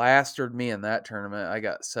plastered me in that tournament. I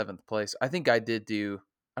got 7th place. I think I did do.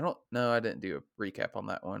 I don't know. I didn't do a recap on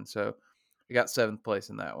that one. So I got 7th place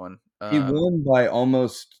in that one. He won by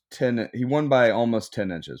almost 10. He won by almost 10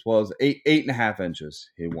 inches. Well, it was 8.5 inches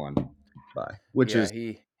he won by, which Yeah, is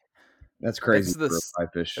that's that's crazy for a the fly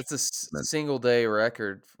fish. that's a single day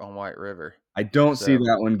record on White River. I don't see So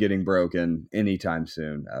that one getting broken anytime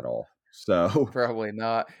soon at all. So probably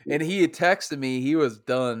not. And he had texted me. He was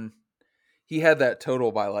done. He had that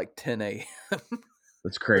total by like 10 a.m., that's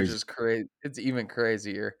which crazy. is crazy. It's even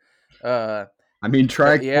crazier. Uh, I mean,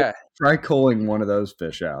 but yeah, try culling one of those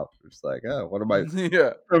fish out. It's like, oh, what am I?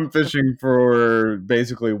 yeah. I'm fishing for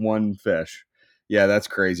basically one fish. Yeah, that's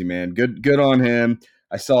crazy, man. Good on him.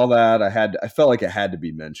 I saw that. I felt like it had to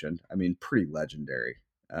be mentioned. I mean, pretty legendary.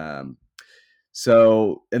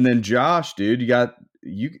 So and then Josh, dude, you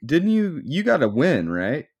got a win,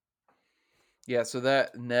 right? Yeah, so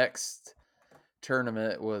that next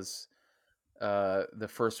tournament was the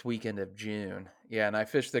first weekend of June. Yeah, and I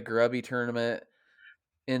fished the Grubby tournament.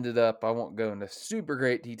 Ended up, I won't go into super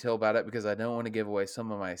great detail about it because I don't want to give away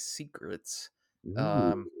some of my secrets.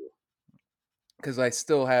 Ooh. Because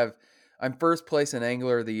I'm first place in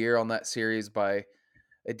Angler of the Year on that series by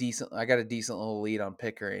I got a decent little lead on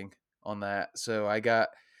Pickering on that. So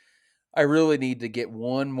I really need to get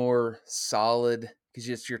one more solid, because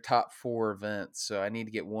it's your top 4 events. So I need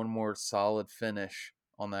to get one more solid finish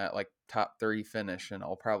on that, like top 30 finish, and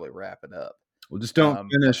I'll probably wrap it up. Well, just don't But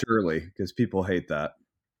finish early because people hate that.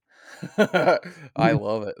 I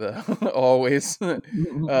love it though. Always.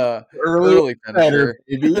 Earlier Early the better,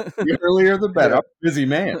 finisher. baby. The earlier the better. I'm Yeah. a busy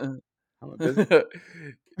man. I'm a busy.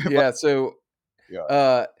 Yeah, so Yeah.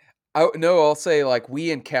 uh I'll say, like,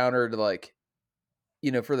 we encountered, like,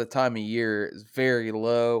 for the time of year is very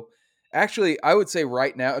low. Actually, I would say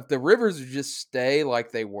right now, if the rivers would just stay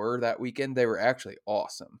like they were that weekend, they were actually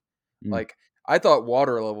awesome. Mm. Like, I thought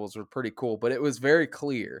water levels were pretty cool, but it was very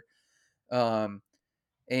clear. Um,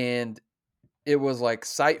 and it was like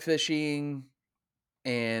sight fishing,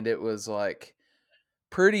 and it was like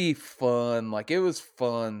pretty fun. Like, it was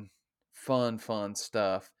fun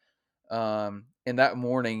stuff. And that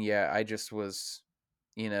morning, yeah, I just was,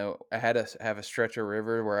 I had to have a stretch of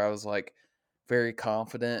river where I was like very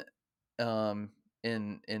confident in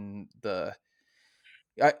the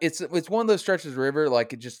it's one of those stretches of river,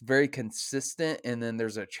 like, it's just very consistent, and then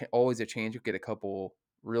there's always a chance you get a couple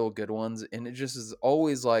real good ones, and it just is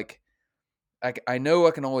always like I know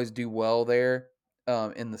I can always do well there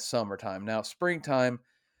in the summertime. Now springtime,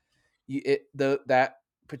 that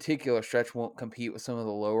particular stretch won't compete with some of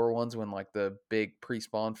the lower ones when, like, the big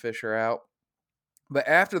pre-spawn fish are out. But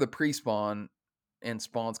after the pre-spawn and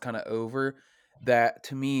spawn's kind of over, that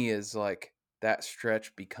to me is like that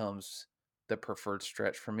stretch becomes the preferred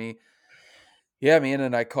stretch for me. Yeah, man,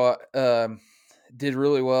 and I did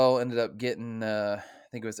really well, ended up getting I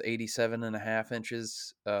think it was 87.5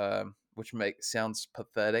 inches, which sounds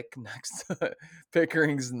pathetic next to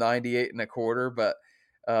Pickering's 98.25, but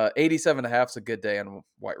 87.5 is a good day on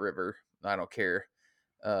White River. I don't care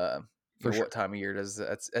For sure. what time of year it is.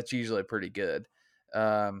 That's usually pretty good.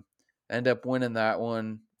 Um, End up winning that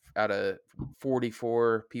one out of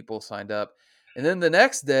 44 people signed up. And then the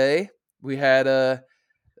next day we had a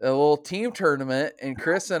little team tournament, and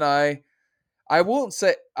Chris and I won't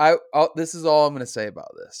say this is all I'm going to say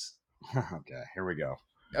about this. Okay, here we go.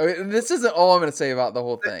 I mean, this isn't all I'm going to say about the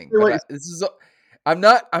whole thing, but Wait, I'm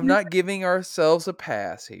not giving ourselves a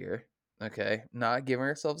pass here. Okay, not giving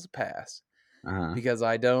ourselves a pass uh-huh. because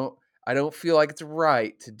I don't feel like it's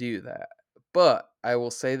right to do that. But I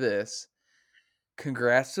will say this: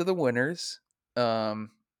 congrats to the winners,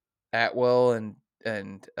 Atwell and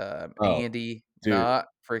Oh, Andy, dude. not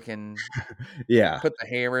freaking Yeah. put the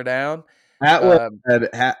hammer down. Atwell Um,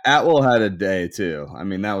 Atwell had a day too. I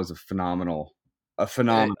mean, that was a eh, phenomenal day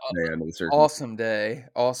under the circumstances. awesome day,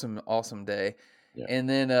 awesome day, Yeah. and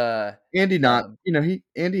then Andy not, um,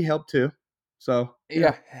 Andy helped too. So,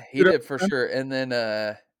 yeah, he kudos did for to him. sure, and then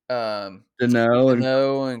Dano and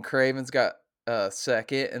Dano and Cravens got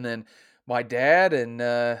second, and then my dad and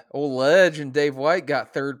old Ledge and Dave White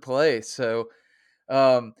got third place. So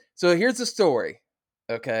here's the story.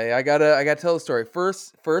 Okay, I gotta tell the story.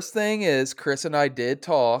 First thing is, Chris and I did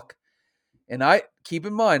talk, and I keep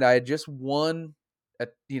in mind I had just won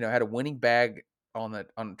had a winning bag on the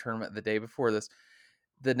tournament the day before this.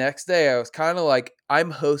 The next day I was kind of like,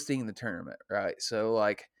 I'm hosting the tournament, right? So,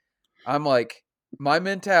 like, I'm like, my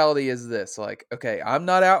mentality is this, like, okay, I'm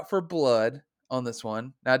not out for blood on this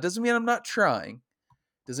one. Now, it doesn't mean I'm not trying.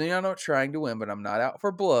 doesn't mean I'm not trying to win, but I'm not out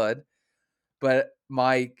for blood. But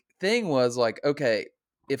my thing was like, okay,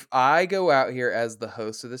 if I go out here as the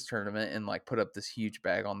host of this tournament and like put up this huge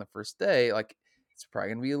bag on the first day, like it's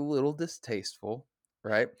probably gonna be a little distasteful,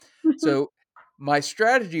 right? So my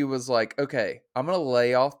strategy was like, okay, I'm gonna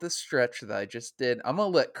lay off the stretch that I just did. I'm gonna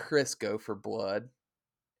let Chris go for blood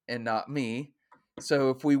and not me.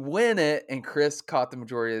 So if we win it and Chris caught the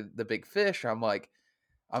majority of the big fish, I'm like,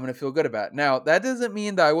 I'm gonna feel good about it. Now that doesn't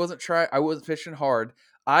mean that I wasn't fishing hard.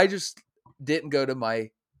 I just didn't go to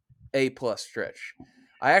my A+ stretch.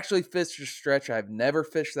 I actually fished a stretch I've never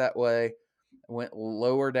fished that way. I went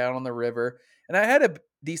lower down on the river, and I had a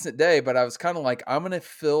decent day, but I was kind of like, I'm gonna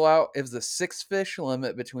fill out. It was a 6 fish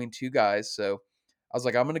limit between 2 guys, so I was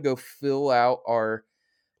like, I'm gonna go fill out our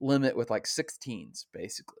limit with like 16s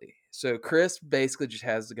basically. So Chris basically just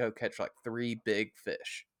has to go catch like 3 big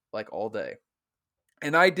fish like all day,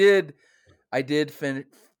 and I did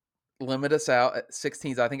limit us out at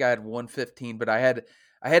 16s. I think I had 115, but I had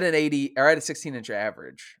an 80 or I had a 16-inch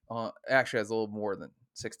average. Actually, I was a little more than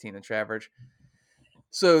 16-inch average.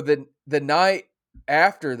 So the night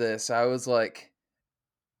after this, I was like,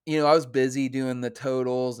 I was busy doing the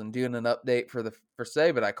totals and doing an update for the first day,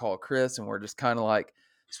 but I called Chris and we're just kind of like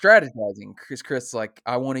strategizing. Chris like,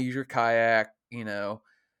 I want to use your kayak, because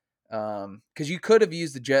you could have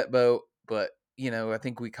used the jet boat, but I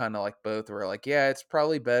think we kind of like both were like, yeah, it's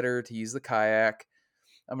probably better to use the kayak.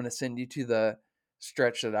 I'm going to send you to the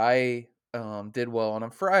stretch that I did well on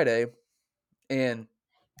Friday. And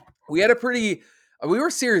we had we were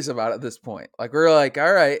serious about it at this point. Like, we were like,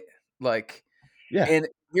 all right, like, Yeah. and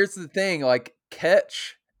here's the thing, like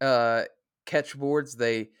catch boards,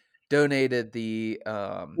 they donated the,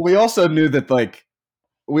 We also knew that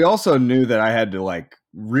I had to like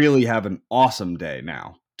really have an awesome day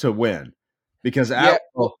now to win, because yeah,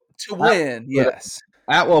 well, to win. Yes.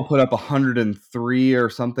 Atwell put up 103 or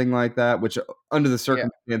something like that, which under the Yeah.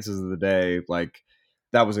 circumstances of the day, like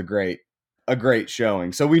that was a great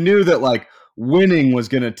showing. So we knew that like winning was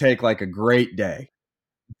going to take like a great day.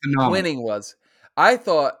 Phenomenal. Winning was. I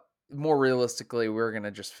thought more realistically we were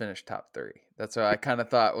gonna just finish top 3. That's what I kind of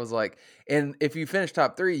thought was like. And if you finish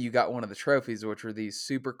top 3, you got one of the trophies, which were these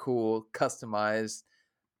super cool customized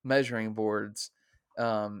measuring boards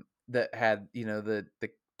that had the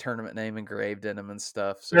tournament name engraved in them and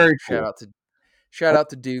stuff. So Very shout cool. out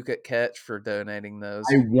to Duke at Catch for donating those.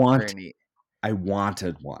 Very neat. I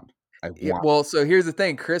wanted one. Well, so here's the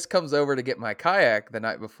thing. Chris comes over to get my kayak the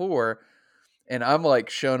night before, and I'm like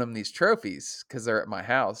showing him these trophies because they're at my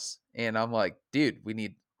house. And I'm like, dude,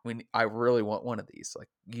 I really want one of these. Like,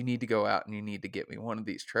 you need to go out and you need to get me one of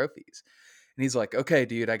these trophies. And he's like, okay,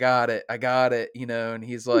 dude, I got it. And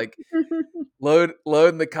he's like,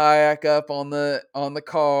 loading the kayak up on the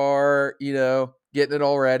car, getting it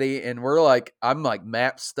all ready. And I'm like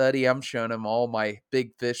map study. I'm showing him all my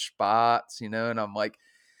big fish spots, and I'm like,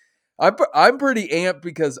 I'm pretty amped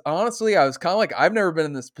because honestly, I was kind of like, I've never been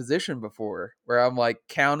in this position before where I'm like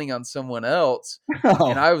counting on someone else.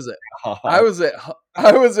 And I was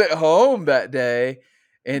at home that day,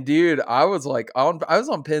 and dude, I was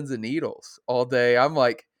on pins and needles all day. I'm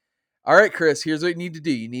like, all right, Chris, here's what you need to do.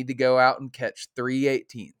 You need to go out and catch 3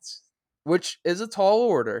 18s, which is a tall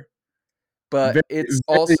order, but Very, it's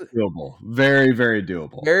very also doable. Very, very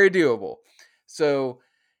doable. very doable. So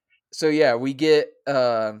yeah, we get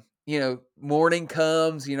morning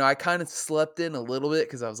comes. I kind of slept in a little bit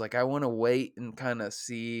because I was like, I want to wait and kind of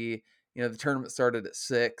see. The tournament started at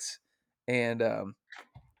 6, and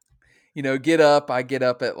I get up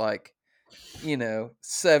at like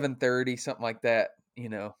 7:30, something like that.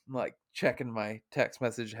 I'm like checking my text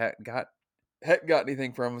message, hadn't got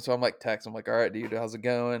anything from him, so I'm like text. I'm like, all right, dude, how's it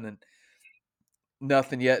going? And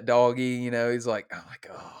nothing yet, doggy. He's like, I'm like,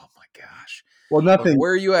 oh my gosh. Well, Like, nothing.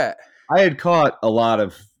 where are you at? I had caught a lot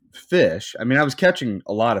of fish. I mean, I was catching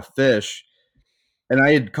a lot of fish, and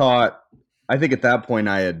I had caught. I think at that point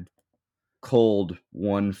I had culled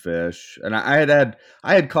one fish, and I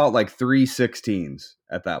had caught like 3 16s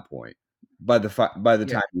at that point by the Yeah.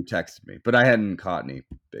 time you texted me, but I hadn't caught any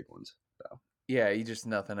big ones. So. Yeah, you just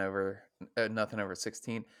nothing over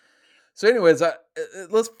 16. So, anyways,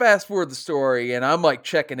 let's fast forward the story, and I'm like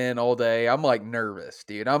checking in all day. I'm like nervous,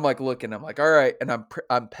 dude. I'm like looking. I'm like, all right, and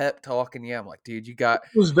I'm pep talking. Yeah, I'm like, dude, It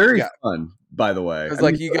was very fun, by the I way. was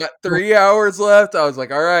like, you got 3 hours left. I was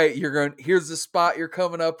like, all right, here's the spot you're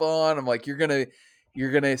coming up on. I'm like, you're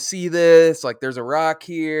gonna see this. Like, there's a rock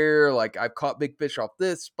here. Like, I've caught big fish off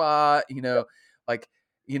this spot. Like,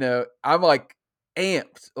 I'm like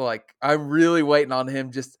amped. Like, I'm really waiting on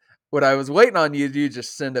him. Just what I was waiting on you to do,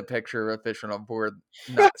 just send a picture of a fish on board,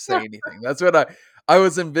 not say anything. That's what I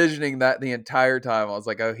was envisioning that the entire time. I was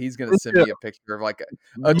like, oh, he's gonna Me send too. me a picture of like a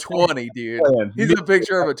Yeah, 20, dude. man. He's a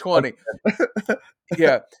picture of a 20.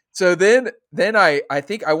 Yeah. So then I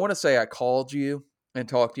think I want to say I called you and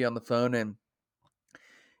talked to you on the phone, and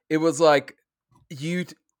it was like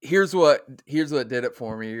here's what did it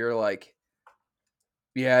for me. You're like,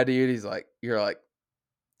 yeah, dude. You're like,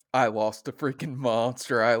 I lost a freaking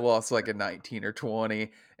monster. I lost like a 19 or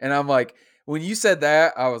 20. And I'm like, when you said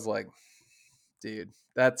that, I was like, dude,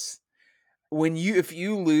 that's when if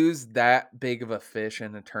you lose that big of a fish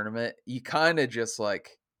in a tournament, you kind of just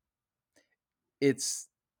like it's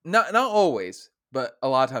not always, but a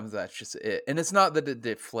lot of times that's just it. And it's not that it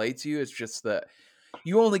deflates you, it's just that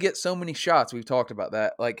you only get so many shots. We've talked about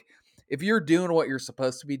that. Like if you're doing what you're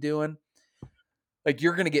supposed to be doing, like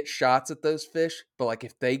you're gonna get shots at those fish, but like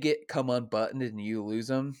if they come unbuttoned and you lose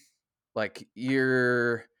them, like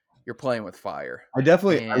you're playing with fire. I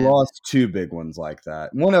And lost 2 big ones like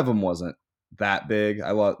that. One of them wasn't that big.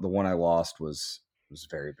 The one I lost was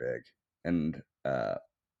very big, and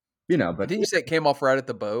but did you say it came off right at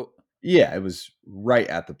the boat? yeah, it was right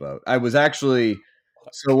at the boat. I was actually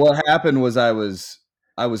so what happened was I was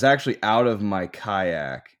actually out of my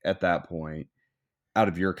kayak at that point, out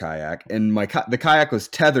of your kayak, and the kayak was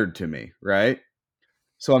tethered to me, right?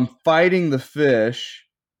 So I'm fighting the fish,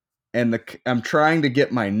 and I'm trying to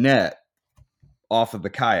get my net off of the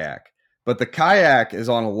kayak, but the kayak is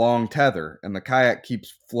on a long tether, and the kayak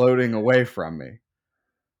keeps floating away from me.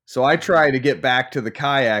 So I try to get back to the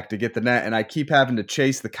kayak to get the net, and I keep having to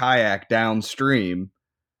chase the kayak downstream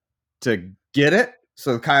to get it.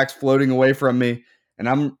 So the kayak's floating away from me, and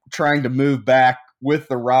I'm trying to move back with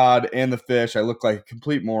the rod and the fish. I look like a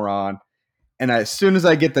complete moron. And as soon as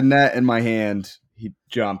I get the net in my hand, he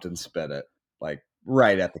jumped and spit it like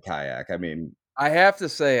right at the kayak. I mean, I have to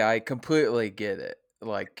say I completely get it.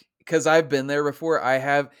 Like cuz I've been there before. I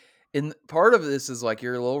have and part of this is like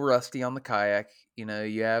you're a little rusty on the kayak, you that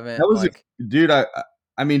haven't was like dude. I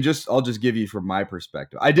mean, I'll just give you from my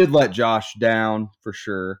perspective. I did let Josh down for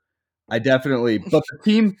sure. I definitely, but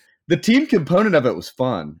the team component of it was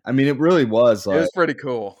fun. I mean, it really was it like. was pretty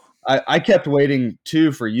cool. I kept waiting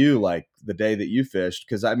too for you, like the day that you fished,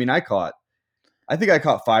 because I mean, I think I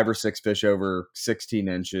caught 5 or 6 fish over 16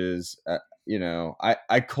 inches.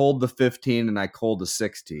 I culled the 15 and I culled a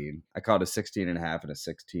 16. I caught a 16 and a half and a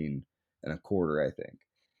 16 and a quarter, I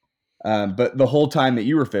think. But the whole time that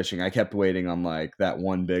you were fishing, I kept waiting on like that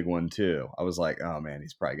one big one too. I was like, oh man,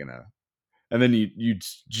 he's probably gonna. And then you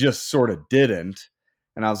just sort of didn't,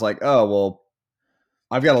 and I was like, oh well,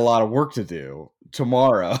 I've got a lot of work to do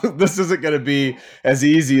tomorrow. This isn't going to be as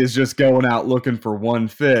easy as just going out looking for one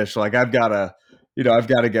fish. Like I've got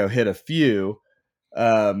to go hit a few.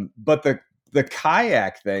 But the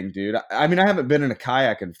kayak thing, dude. I mean, I haven't been in a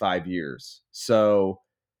kayak in 5 years, so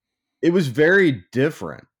it was very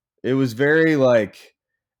different. It was very like,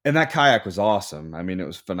 and that kayak was awesome. I mean, it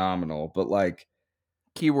was phenomenal. But like,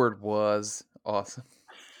 Keyword was awesome.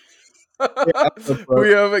 yeah, I also We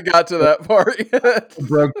haven't got to that part yet.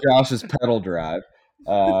 broke Josh's pedal drive,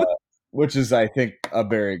 uh, which is, I think, a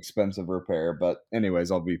very expensive repair. But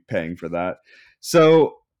anyways, I'll be paying for that.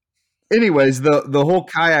 So, anyways, the whole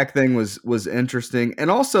kayak thing was interesting,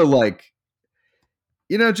 and also like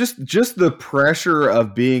just the pressure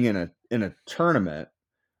of being in a tournament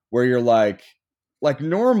where you're like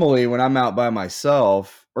normally when I'm out by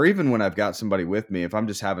myself, or even when I've got somebody with me, if I'm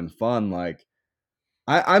just having fun, like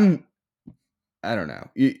I'm I don't know.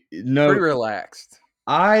 No, Pretty relaxed.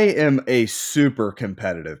 I am a super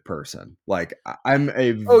competitive person. Like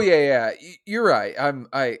Oh yeah. You're right.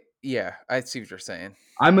 I see what you're saying.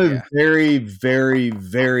 I'm a Yeah. very, very,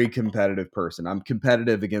 very competitive person. I'm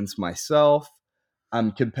competitive against myself.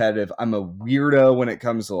 I'm competitive. I'm a weirdo when it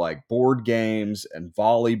comes to like board games and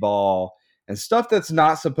volleyball and stuff that's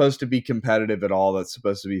not supposed to be competitive at all. That's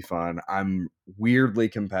supposed to be fun. I'm weirdly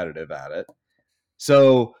competitive at it.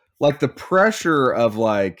 So like the pressure of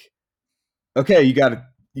like, okay, you gotta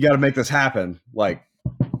make this happen. Like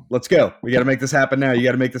let's go. We got to make this happen now. You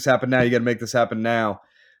got to make this happen now. You got to make this happen now.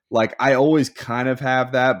 Like I always kind of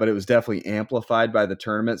have that, but it was definitely amplified by the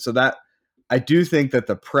tournament. So that I do think that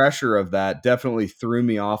the pressure of that definitely threw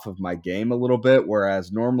me off of my game a little bit.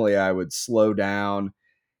 Whereas normally I would slow down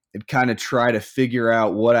and kind of try to figure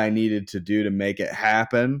out what I needed to do to make it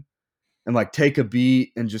happen and like take a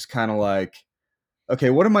beat and just kind of like, okay,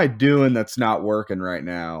 what am I doing that's not working right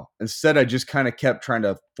now? Instead, I just kind of kept trying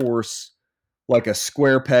to force like a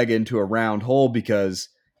square peg into a round hole because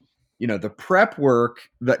the prep work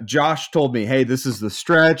that Josh told me, hey, this is the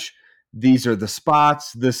stretch, these are the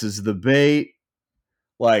spots, this is the bait.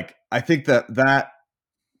 Like I think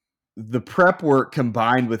the prep work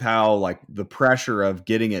combined with how like the pressure of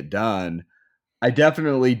getting it done, I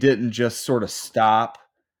definitely didn't just sort of stop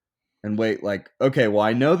and wait like, okay, well,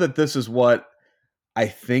 I know that this is what I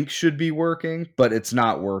think should be working, but it's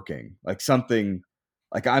not working. Like something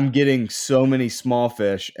like I'm getting so many small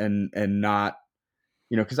fish and not,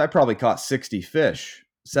 cuz I probably caught 60 fish,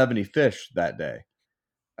 70 fish that day.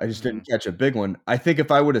 I just Mhm. didn't catch a big one. I think if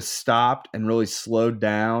I would have stopped and really slowed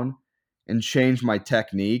down and changed my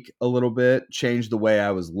technique a little bit, changed the way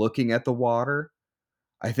I was looking at the water,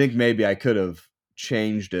 I think maybe I could have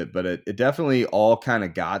changed it, but it definitely all kind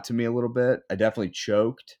of got to me a little bit. I definitely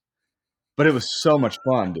choked, but it was so much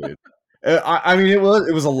fun, dude. I mean, it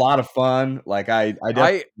was a lot of fun. Like I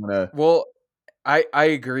definitely I want to. well, I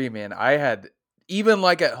agree, man. I had even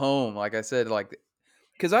like at home, like I said, like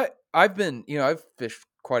because I've been I've fished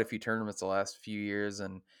quite a few tournaments the last few years,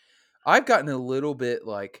 and I've gotten a little bit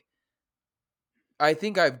like I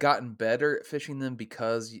think I've gotten better at fishing them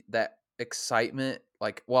because that excitement,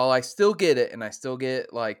 like while I still get it and I still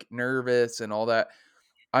get like nervous and all that,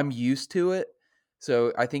 I'm used to it.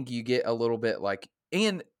 So I think you get a little bit like,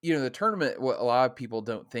 and the tournament, what a lot of people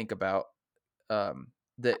don't think about, um,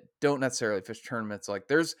 that don't necessarily fish tournaments, like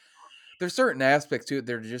there's certain aspects to it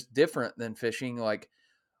that are just different than fishing. Like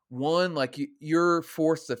one, like you're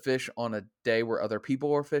forced to fish on a day where other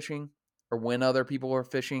people are fishing or when other people are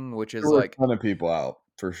fishing, which There is were a like ton of people out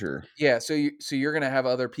for sure. yeah, so you're gonna have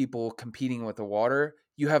other people competing with the water.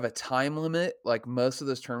 You have a time limit. Like most of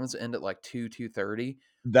those tournaments end at like 2:30.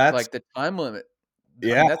 That's Like the time limit, I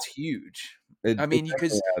yeah. mean that's huge. I It mean,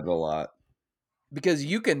 definitely adds a lot. because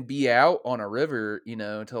you can be out on a river,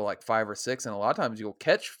 until like 5 or 6, and a lot of times you'll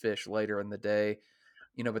catch fish later in the day,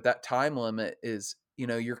 but that time limit is,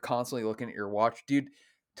 you're constantly looking at your watch, dude.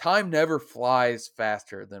 Time never flies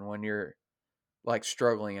faster than when you're like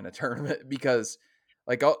struggling in a tournament because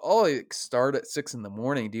like I'll like start at 6 in the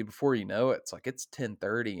morning, dude. Before you know it, it's like it's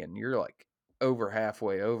 10:30 and you're like over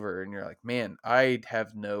halfway over and you're like, man, I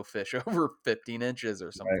have no fish over 15 inches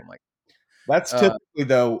or Right. something like That's uh typically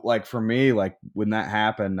though, like for me, like when that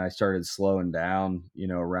happened, I started slowing down,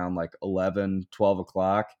 around like 11, 12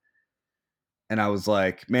 o'clock. And I was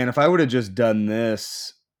like, man, if I would have just done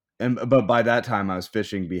this, but by that time I was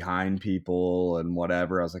fishing behind people and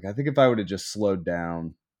whatever. I was like, I think if I would have just slowed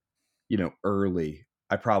down, early,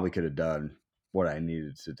 I probably could have done what I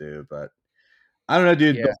needed to do. But I don't know,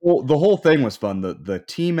 dude. yeah. The whole thing was fun. The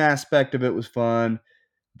team aspect of it was fun.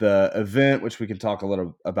 The event, which we can talk a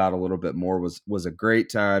little bit more, was a great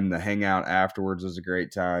time. The hangout afterwards was a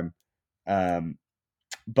great time. Um,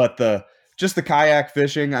 but the kayak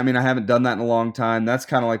fishing, I mean, I haven't done that in a long time. That's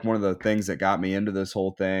kind of like one of the things that got me into this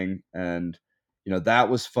whole thing. And, that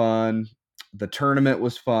was fun. The tournament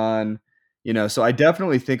was fun. So I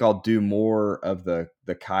definitely think I'll do more of the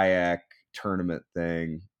kayak tournament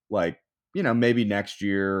thing, like, maybe next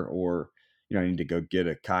year, or, I need to go get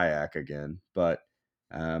a kayak again. But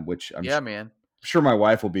which I'm Yeah, man. sure my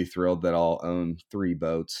wife will be thrilled that I'll own 3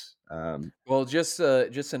 boats. Well, just an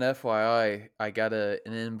FYI, I got an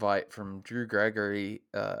invite from Drew Gregory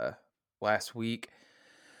last week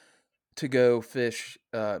to go fish.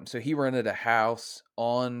 So he rented a house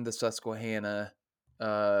on the Susquehanna.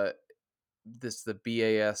 This the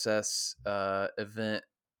BASS event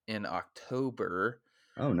in October.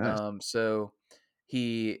 Oh, nice. So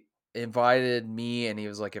he invited me, and he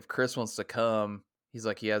was like, if Chris wants to come, he's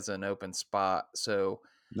like, he has an open spot. So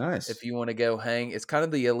if Nice. you want to go hang, it's kind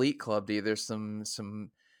of the elite club, dude. There's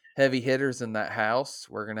some heavy hitters in that house.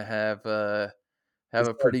 We're gonna have It's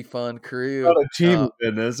a pretty fun not crew. a team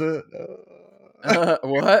event, is it?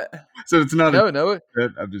 What? So it's not a No, no,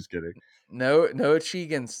 event? I'm just kidding. no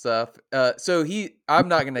Chigan stuff. So I'm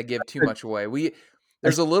not gonna give too much away. I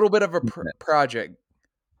There's said a little bit of a event. project.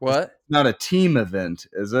 It's What? not a team event,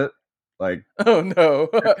 is it? Like, Oh no,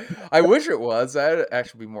 I wish it was. That'd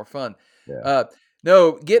actually be more fun. yeah. Uh,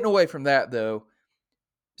 no, getting away from that though.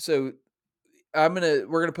 So we're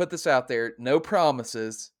gonna put this out there. No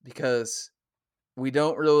promises because we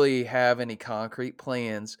don't really have any concrete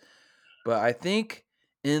plans. But I think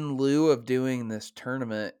in lieu of doing this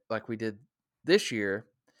tournament like we did this year,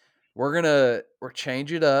 we're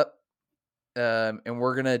change it up, and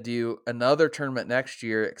we're gonna do another tournament next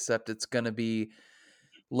year. Except it's gonna be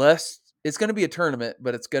less. It's gonna be a tournament,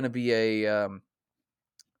 but it's gonna be a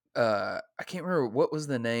I can't remember what was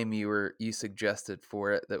the name you suggested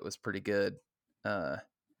for it that was pretty good. Uh,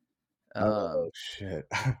 Oh, um, shit.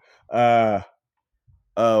 Uh,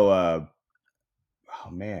 oh, oh,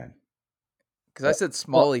 man. because I said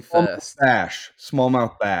Small Smalley smallmouth Fest. bash.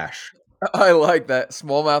 Smallmouth bash. I like that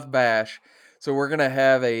smallmouth bash. So we're gonna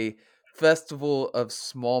have a Festival of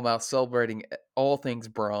Smallmouth celebrating all things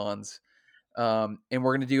bronze. And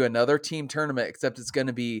we're going to do another team tournament, except it's going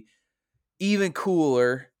to be even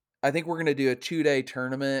cooler. I think we're going to do a 2-day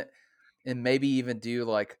tournament and maybe even do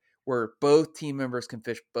like where both team members can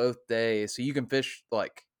fish both days. So you can fish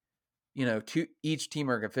like, each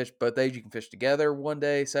teamer can fish both days. You can fish together one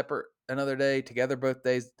day, separate another day, together both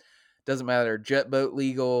days. Doesn't matter. Jet boat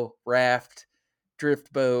legal, raft,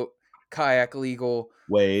 drift boat, kayak legal,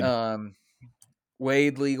 Wade. um,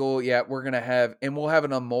 wade legal. Yeah, we're gonna have, and we'll have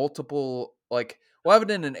it on multiple. Like we'll have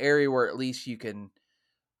it in an area where at least you can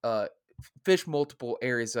uh, fish multiple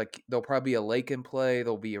areas. Like there'll probably be a lake in play,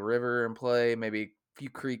 there'll be a river in play, maybe a few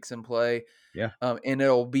creeks in play, Yeah. And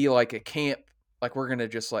it'll be like a camp. Like we're gonna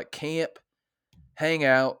just like camp, hang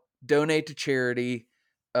out, donate to charity,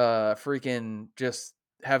 freaking just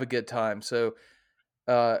have a good time. So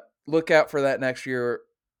look out for that next year.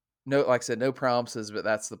 No, like I said, no promises, but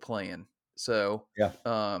that's the plan. So Yeah.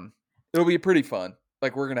 it'll be pretty fun.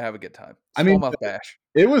 Like we're gonna have a good time. I mean, Smallmouth Bash.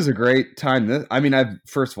 it was a great time. I mean,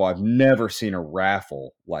 first of all, I've never seen a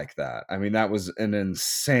raffle like that. I mean, that was an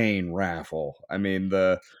insane raffle. I mean,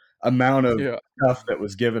 the amount of Yeah. stuff that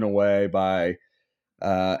was given away by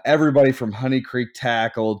everybody from Honey Creek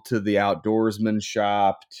Tackle to the Outdoorsman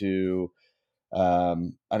Shop to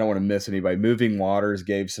I don't want to miss anybody. Moving Waters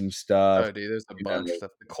gave some stuff. Oh, dude, there's a You bunch of know,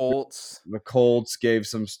 stuff. The Colts. the Colts gave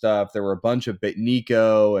some stuff. There were a bunch of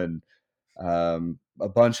Nico and a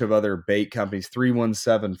bunch of other bait companies.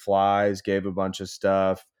 317 Flies gave a bunch of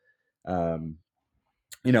stuff. Um,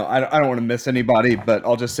 I don't want to miss anybody, but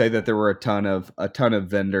I'll just say that there were a ton of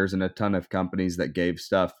vendors and a ton of companies that gave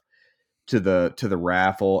stuff to the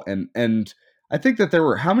raffle, and I think that there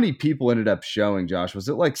were, how many people ended up showing, Josh? Was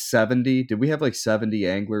it like 70? Did we have like 70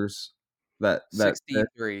 anglers that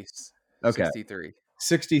 63. okay, 63. Yeah.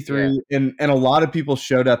 63, and a lot of people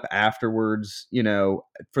showed up afterwards,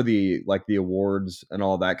 for the awards and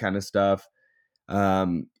all that kind of stuff.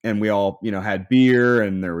 And we all, had beer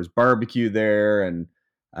and there was barbecue there. And,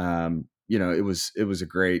 it was a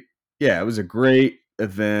great, yeah, it was a great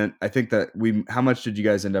event. I think that how much did you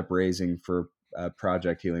guys end up raising for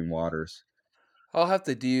Project Healing Waters? I'll have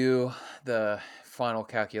to do the final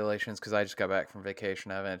calculations because I just got back from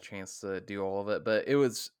vacation. I haven't had a chance to do all of it, but it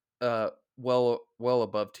was well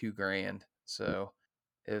above $2,000. So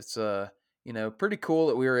it's pretty cool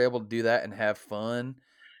that we were able to do that and have fun.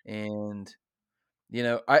 And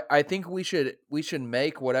I think we should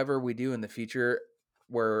make whatever we do in the future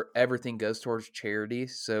where everything goes towards charity.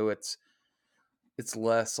 So it's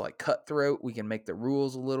less like cutthroat. We can make the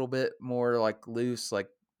rules a little bit more like loose. Like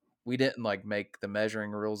we didn't like make the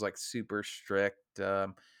measuring rules like super strict.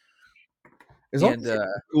 As long And as you have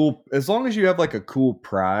cool, as long as you have like a cool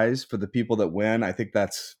prize for the people that win, I think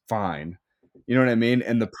that's fine. You know what I mean?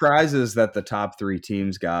 And the prizes that the top three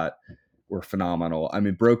teams got were phenomenal. I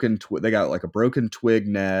mean, they got like a broken twig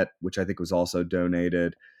net, which I think was also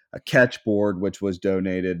donated, a catch board, which was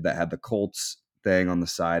donated, that had the Colts thing on the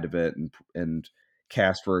side of it, and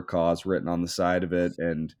cast for a cause written on the side of it.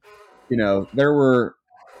 And there were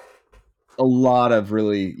a lot of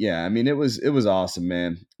really, yeah, I mean, it was awesome,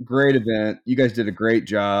 man. Great event. You guys did a great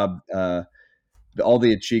job. All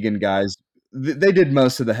the Achigan guys, they did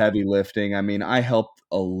most of the heavy lifting. I mean, I helped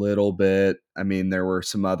a little bit. I mean, there were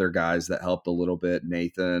some other guys that helped a little bit,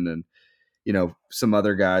 Nathan, and some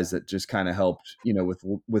other guys that just kind of helped,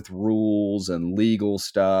 with rules and legal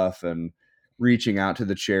stuff and reaching out to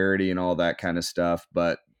the charity and all that kind of stuff.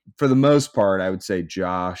 But for the most part, I would say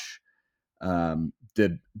Josh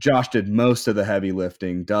did most of the heavy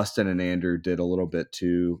lifting. Dustin and Andrew did a little bit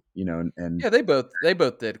too, and yeah, they both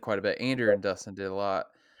did quite a bit. Andrew and Dustin did a lot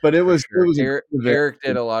but it for was sure. a Eric good Eric did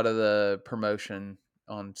event. a lot of the promotion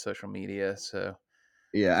on social media.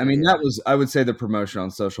 Yeah, I So mean, yeah. I would say the promotion on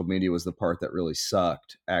social media was the part that really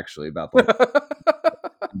sucked, actually, about the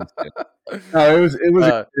whole thing. No, it was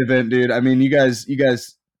a uh, good event, dude. I mean, you guys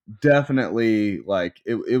definitely, like,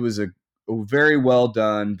 it was a very well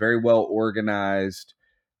done, very well organized,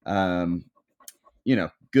 um,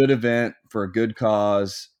 good event for a good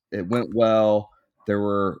cause. It went well. There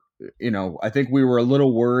were, I think we were a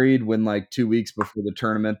little worried when, like, 2 weeks before the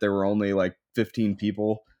tournament, there were only like 15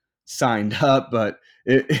 people signed up, but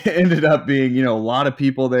it ended up being, a lot of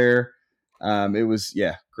people there. It was,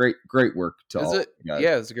 yeah, great work to is all it? of you guys.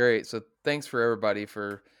 Yeah, it's great. So thanks for everybody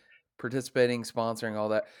for participating, sponsoring, all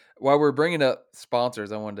that. While we're bringing up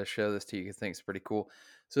sponsors, I wanted to show this to you because I think it's pretty cool.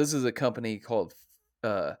 So this is a company called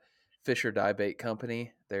uh, Fisher Dye Bait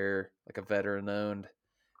Company. They're like a veteran-owned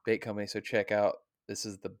bait company. So check out. This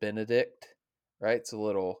is the Benedict, right? It's a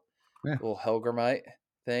little Yeah. Helgramite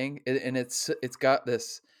thing, and it's got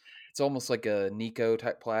this. It's almost like a Nico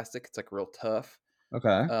type plastic. It's like real tough.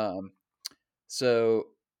 Okay. So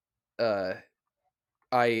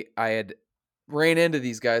I had ran into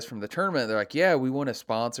these guys from the tournament. They're like, yeah, we want to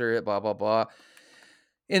sponsor it, blah, blah, blah.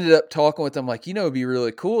 Ended up talking with them like, it'd be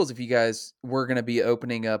really cool is if you guys were going to be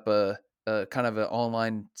opening up a kind of an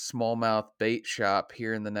online smallmouth bait shop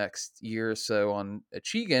here in the next year or so on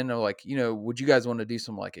Achigan. Or like, would you guys want to do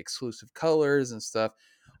some like exclusive colors and stuff?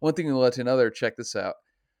 One thing led to another. Check this out.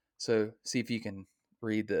 So see if you can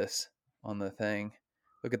read this on the thing.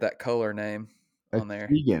 Look at that color name A on there.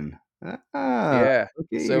 vegan. Ah, Yeah.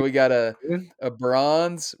 okay. So we got a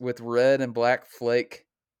bronze with red and black flake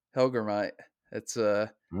Helgramite. It's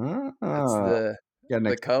that's Ah, got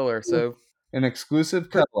the color. So an exclusive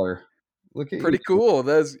pre- color. Look at you. pretty cool.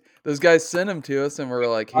 Those guys sent them to us and we're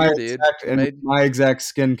like, here, dude, made My exact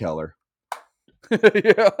skin color.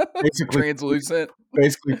 yeah, Basically, translucent.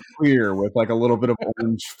 basically clear with like a little bit of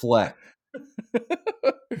orange fleck.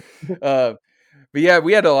 uh, but yeah,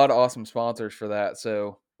 we had a lot of awesome sponsors for that.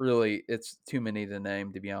 So really, it's too many to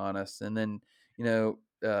name, to be honest. And then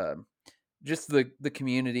uh, just the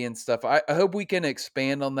community and stuff. I hope we can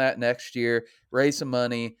expand on that next year, raise some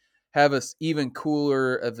money, have a even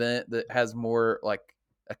cooler event that has more like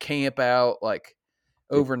a camp out, like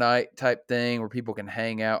overnight type thing where people can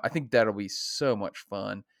hang out. I think that'll be so much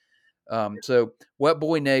fun. So Wet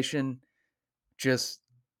Boy Nation, just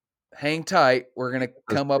hang tight. We're gonna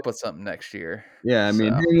come up with something next year. Yeah, I mean,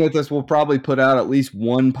 So hang with us. We'll probably put out at least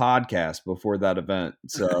one podcast before that event.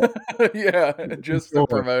 So yeah, just to sure.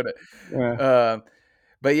 promote it. Yeah.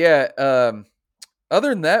 But yeah, other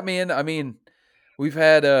than that, man, I mean, we've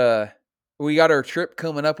had we got our trip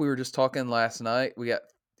coming up. We were just talking last night. We got,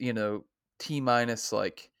 T minus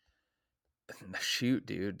like shoot,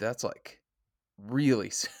 dude, that's like really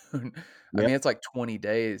soon. I Yeah. mean, it's like 20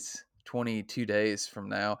 days, 22 days from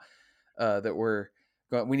now that we're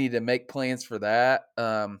going. We need to make plans for that.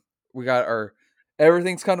 We got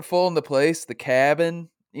everything's kind of full into place. The cabin,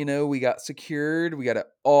 we got secured. We got an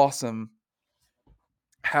awesome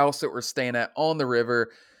house that we're staying at on the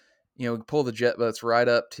river. We can pull the jet boats right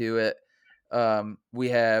up to it. We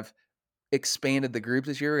have expanded the group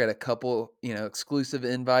this year. We got a couple, exclusive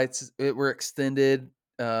invites that were extended.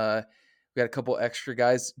 We got a couple extra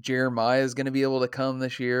guys. Jeremiah is going to be able to come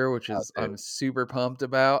this year, which is I'm super pumped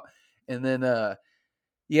about. And then,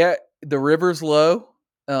 yeah, the river's low,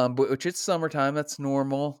 which it's summertime. That's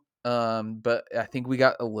normal. But I think we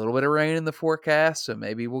got a little bit of rain in the forecast, so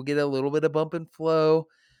maybe we'll get a little bit of bump and flow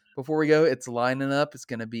before we go. It's lining up. It's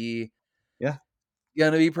gonna be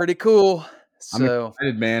pretty cool. I'm So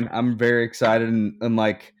excited, man. I'm very excited, and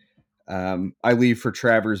like, I leave for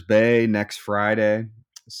Travers Bay next Friday,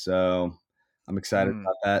 so I'm excited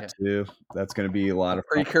about that yeah. too. That's going to be a lot of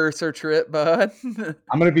fun. Precursor trip, bud.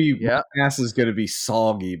 My ass is going to be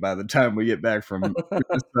soggy by the time we get back from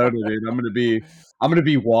Minnesota, dude. I'm going to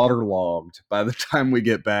be waterlogged by the time we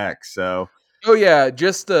get back. So, oh yeah,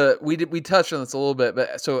 just we touched on this a little bit,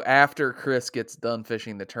 but so after Chris gets done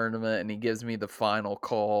fishing the tournament and he gives me the final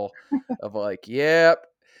call of like, yep,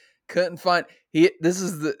 couldn't find this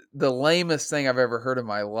is the lamest thing I've ever heard in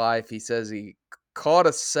my life. He says he caught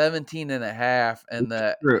a 17 and a half and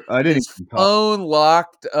that I didn't his even talk. phone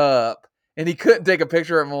locked up and he couldn't take a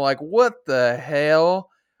picture of him. I'm like, what the hell?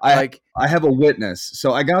 I have a witness.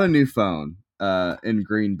 So I got a new phone in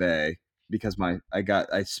Green Bay because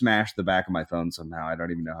I smashed the back of my phone somehow. I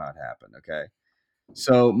don't even know how it happened. Okay.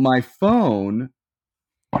 So my phone.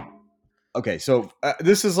 Okay, so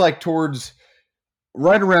this is like towards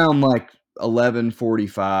right around like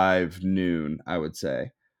 11:45 noon, I would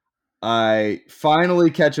say. I finally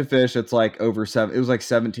catch a fish. It's like over seven. It was like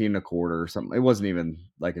 17 and a quarter or something. It wasn't even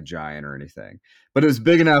like a giant or anything, but it was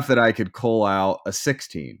big enough that I could cull out a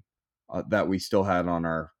 16 that we still had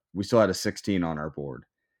a 16 on our board.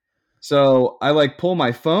 So I like pull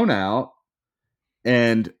my phone out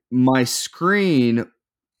and my screen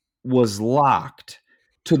was locked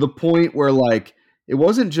to the point where like it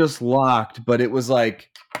wasn't just locked, but it was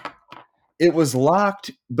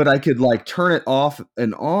locked, but I could like turn it off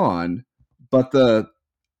and on, but it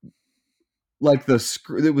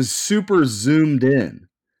was super zoomed in.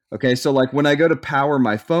 Okay, so like when I go to power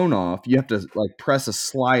my phone off, you have to like press a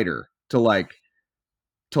slider to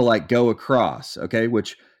go across, okay?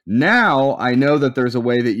 Which now I know that there's a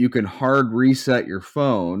way that you can hard reset your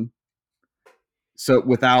phone so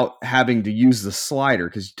without having to use the slider,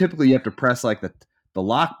 because typically you have to press like the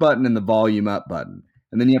lock button and the volume up button,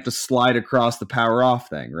 and then you have to slide across the power off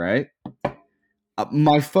thing, right?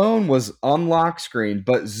 My phone was on lock screen,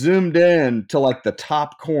 but zoomed in to like the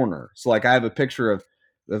top corner. So like I have a picture of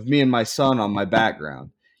me and my son on my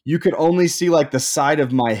background. you could only see like the side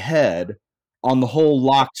of my head on the whole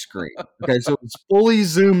lock screen. Okay, so it's fully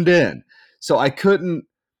zoomed in. So I couldn't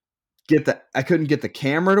get the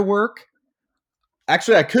camera to work.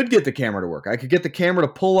 Actually, I could get the camera to work. I could get the camera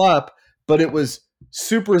to pull up, but it was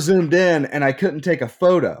super zoomed in and I couldn't take a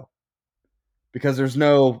photo because there's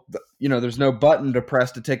no button to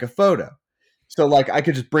press to take a photo. So like I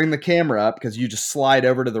could just bring the camera up because you just slide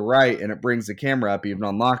over to the right and it brings the camera up even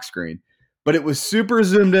on lock screen. But it was super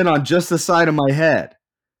zoomed in on just the side of my head.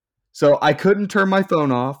 So I couldn't turn my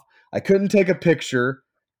phone off. I couldn't take a picture.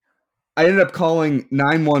 I ended up calling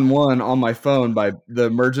 911 on my phone by the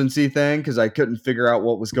emergency thing because I couldn't figure out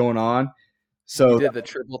what was going on. You So did the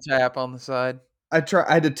triple tap on the side. I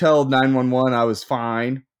had to tell 911 I was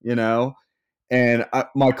fine, and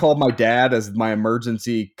I called my dad as my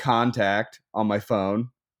emergency contact on my phone.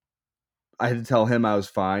 I had to tell him I was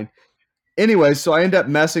fine. Anyway, so I ended up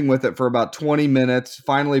messing with it for about 20 minutes,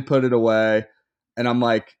 finally put it away. And I'm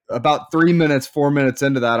like, about 4 minutes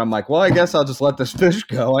into that, I'm like, well, I guess I'll just let this fish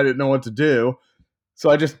go. I didn't know what to do. So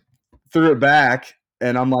I just threw it back.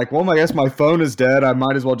 And I'm like, well, I guess my phone is dead. I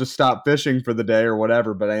might as well just stop fishing for the day or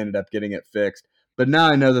whatever. But I ended up getting it fixed. But now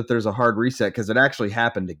I know that there's a hard reset because it actually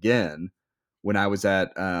happened again when I was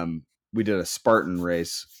at, we did a Spartan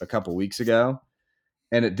race a couple weeks ago.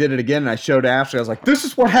 And it did it again. And I showed Ashley. I was like, this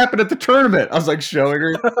is what happened at the tournament. I was like showing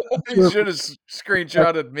her. You should have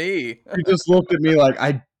screenshotted me. She just looked at me like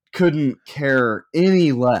I couldn't care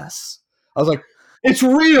any less. I was like, it's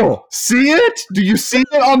real. See it? Do you see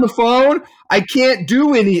it on the phone? I can't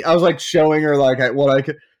do any. I was like showing her like what I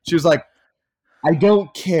could. She was like, I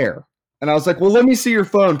don't care. And I was like, well, let me see your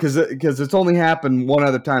phone because it's only happened one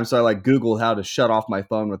other time. So I like Googled how to shut off my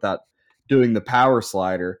phone without doing the power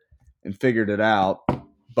slider and figured it out.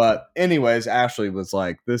 But anyways, Ashley was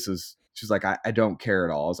like, she's like, I don't care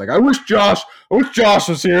at all. I was like, I wish Josh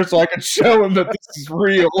was here so I could show him that this is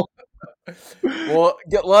real. Well,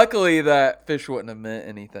 luckily that fish wouldn't have meant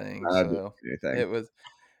anything. So it was,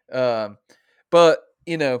 but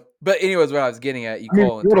anyways, what I was getting at, you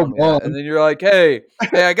call and tell me that, and then you're like, hey,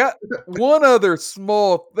 I got one other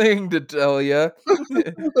small thing to tell you.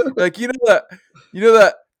 Like,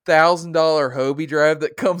 that $1,000 Hobie drive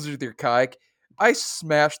that comes with your kayak, I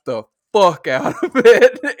smashed the fuck out of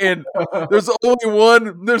it, and there's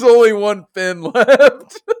only one fin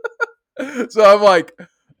left. So I'm like,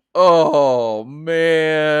 oh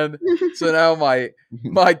man. So now my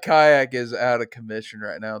kayak is out of commission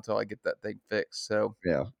right now until I get that thing fixed. So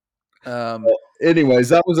yeah. Anyways,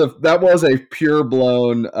 that was a pure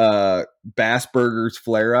blown Bass Burgers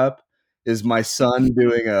flare up. Is my son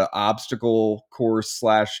doing a obstacle course /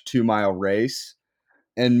 2-mile race,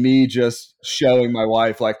 and me just showing my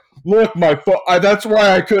wife like, look, that's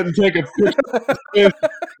why I couldn't take a picture in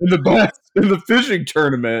the fishing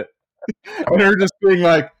tournament, and her just being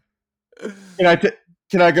like,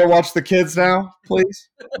 can I go watch the kids now, please?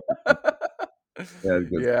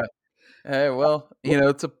 Yeah. Hey, well,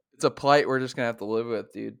 it's a plight we're just gonna have to live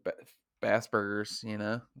with, dude. Bass Burgers,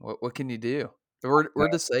 what can you do? We're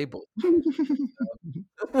disabled.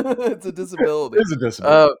 It's a disability. It is a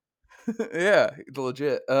disability. Yeah,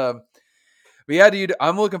 legit. But yeah, dude,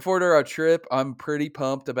 I'm looking forward to our trip. I'm pretty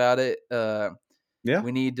pumped about it. Yeah,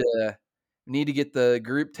 we need to get the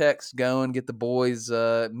group text going, get the boys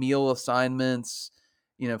meal assignments.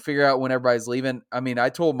 Figure out when everybody's leaving. I mean, I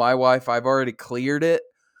told my wife I've already cleared it.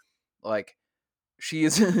 Like, she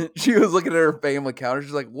was looking at her family calendar.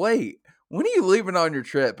 She's like, "Wait, when are you leaving on your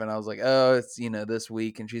trip?" And I was like, "Oh, it's this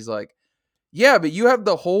week." And she's like, "Yeah, but you have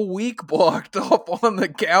the whole week blocked off on the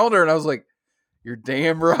calendar." And I was like, "You're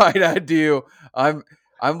damn right, I do. I'm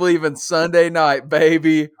leaving Sunday night,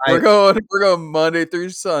 baby. We're going Monday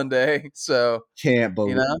through Sunday." So can't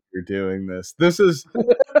believe you're doing this. This is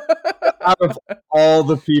out of all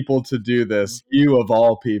the people to do this, you of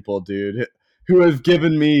all people, dude, who have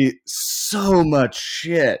given me so much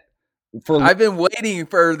shit. I've been waiting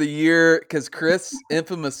for the year because Chris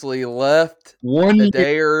infamously left a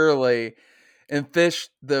day early and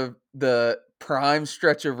fished the prime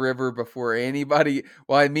stretch of river before anybody.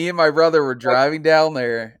 While me and my brother were driving down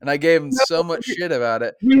there, and I gave him so much shit about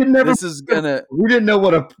it. We didn't know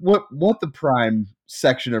what the prime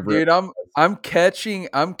section of river. Dude, I'm catching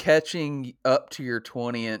up to your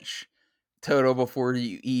 20-inch total before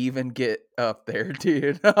you even get up there,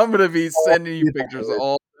 dude. I'm gonna be sending you pictures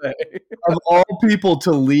all day. Of all people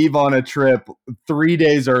to leave on a trip 3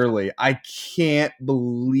 days early, I can't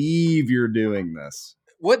believe you're doing this.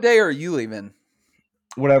 What day are you leaving?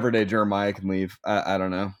 Whatever day Jeremiah can leave. I don't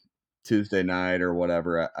know. Tuesday night or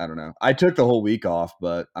whatever. I don't know. I took the whole week off,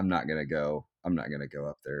 but I'm not gonna go. I'm not gonna go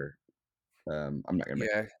up there I'm not gonna make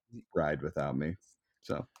Yeah. him ride without me.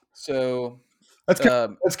 So So, that's kind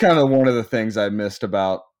um, that's kind of one of the things I missed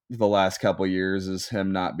about the last couple years is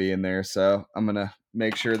him not being there. So I'm gonna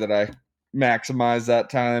make sure that I maximize that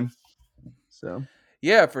time. So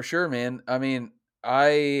yeah, for sure, man. I mean,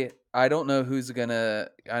 I don't know who's gonna.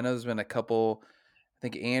 I know there's been a couple. I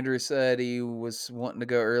think Andrew said he was wanting to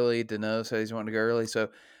go early. Dano said he's wanting to go early. So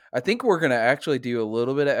I think we're gonna actually do a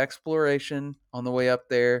little bit of exploration on the way up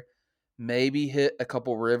there. Maybe hit a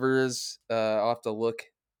couple rivers. I'll have to look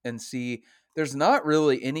and see. There's not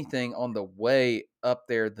really anything on the way up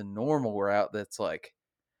there, the normal route that's like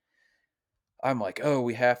I'm like, oh,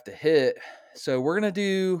 we have to hit. So we're gonna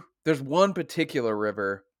do. There's one particular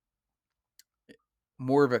river,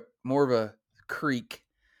 more of a creek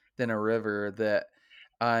than a river that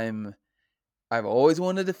I'm. I've always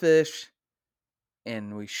wanted to fish,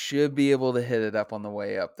 and we should be able to hit it up on the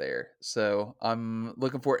way up there. So I'm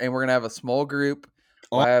looking for, and we're gonna have a small group.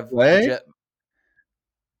 on We'll have the way, jet.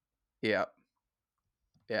 Yeah,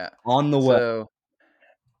 yeah. on the way, So,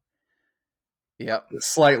 yep.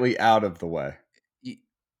 slightly out of the way. Y-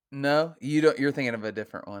 No, you don't. You're thinking of a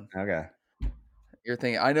different one. Okay. You're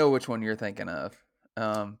thinking. I know which one you're thinking of.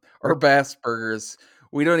 Or Bass Burgers.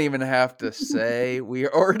 We don't even have to say. We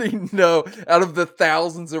already know. Out of the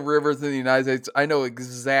thousands of rivers in the United States, I know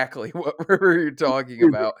exactly what river you're talking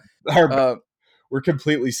about. Our, Uh, we're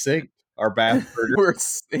completely synced. Our Bass Burger. we're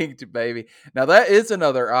synced, baby. Now that is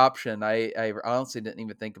another option. I honestly didn't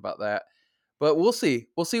even think about that, but we'll see.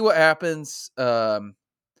 We'll see what happens.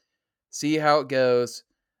 See how it goes.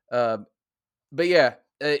 Um, but yeah,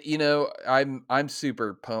 I'm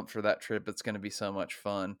super pumped for that trip. It's going to be so much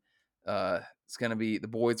fun. It's going to be the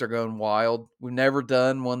boys are going wild. We've never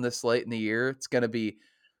done one this late in the year. It's going to be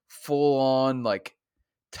full on like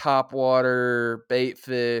top water bait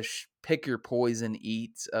fish. Pick your poison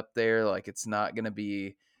eats up there. Like it's not going to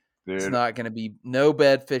be. It's Dude, not going to be no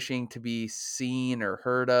bed fishing to be seen or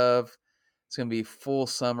heard of. It's going to be full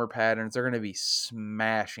summer patterns. They're going to be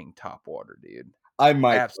smashing top water, dude. I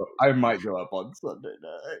might Absolutely. I might go up on Sunday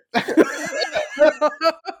night.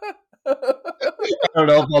 I don't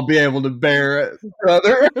know if I'll be able to bear it,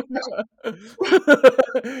 brother.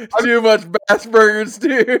 Too much bass burgers,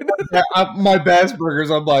 dude. My Bass Burgers,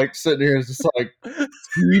 I'm like sitting here just like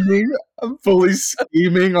scheming. I'm fully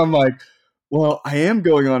scheming. I'm like, well, I am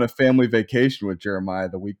going on a family vacation with Jeremiah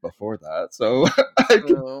the week before that, so I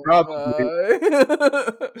could Oh probably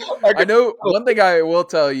my! I I could know probably one thing I will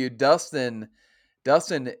tell you, Dustin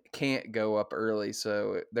can't go up early,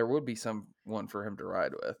 so there would be someone for him to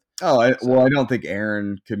ride with. well, I So don't think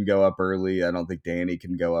Aaron can go up early. I don't think Danny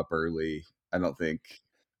can go up early. I don't think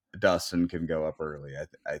Dustin can go up early.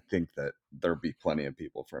 I think that there'll be plenty of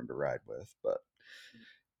people for him to ride with, but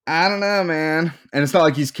I don't know, man. And it's not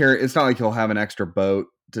like it's not like he'll have an extra boat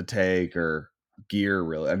to take or gear,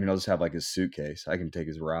 really. I mean, he'll just have like his suitcase. I can take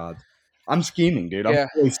his rods. I'm scheming, dude. I'm yeah.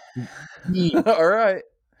 really scheming. All right.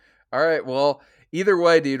 All right. Well, either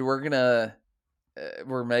way, dude, we're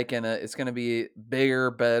making it. It's gonna be bigger,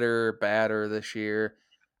 better, badder this year.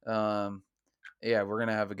 Um, yeah, we're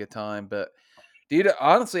gonna have a good time. But, dude,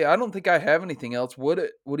 honestly, I don't think I have anything else. What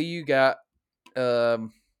do you got?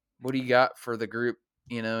 Um, what do you got for the group?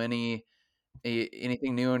 Anything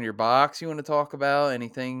new in your box you want to talk about?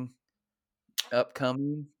 Anything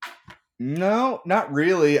upcoming? No, not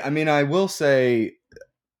really. I mean, I will say,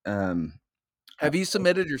 um, Have you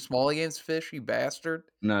submitted your small games fish, you bastard?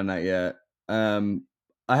 no, not yet.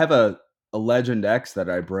 I have a Legend X that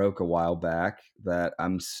I broke a while back that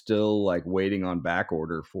I'm still like waiting on back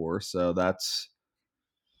order for. So that's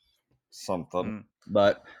something. Mm.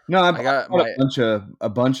 But no, I I got bought my a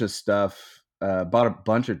bunch of stuff. Bought a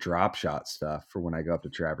bunch of drop shot stuff for when I go up to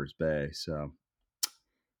Traverse Bay. So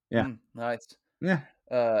yeah, nice. yeah.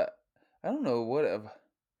 Uh, I don't know what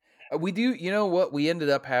we do. You know what? We ended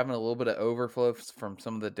up having a little bit of overflow from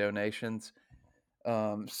some of the donations.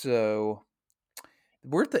 So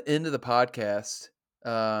we're at the end of the podcast.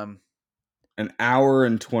 Um, An hour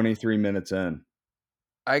and 23 minutes in.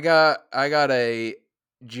 I got a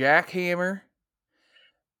jackhammer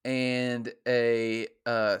and a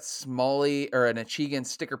Smalley or an Achigan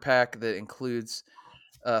sticker pack that includes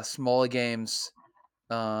Smalley games,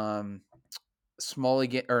 Smalley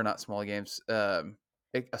game or not Smalley games, a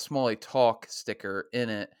Smalley talk sticker in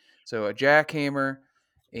it. So a jackhammer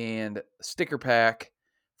and a sticker pack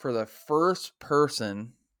for the first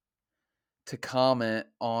person to comment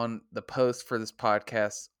on the post for this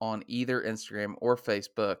podcast on either Instagram or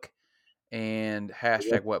Facebook and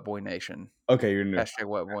hashtag Wet Boy Nation. Okay, you're new. Hashtag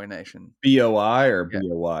Wet Boy Nation. BOI or Yeah.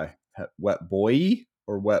 BOY? Wet boy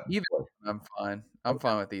or wet Either boy? I'm fine. I'm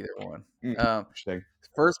fine with either one. Interesting.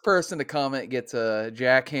 First person to comment gets a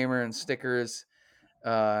jackhammer and stickers.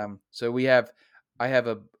 So I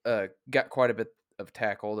have got quite a bit of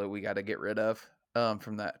tackle that we got to get rid of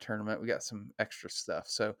from that tournament. We got some extra stuff.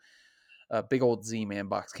 So a big old Z-Man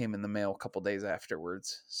box came in the mail a couple days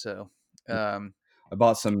afterwards. So I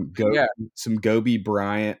bought some Gobi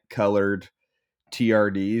Bryant colored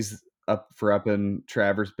TRDs up in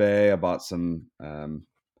Traverse Bay. I bought some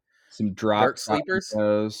drop dark sleepers.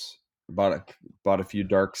 those. Bought a few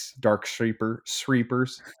dark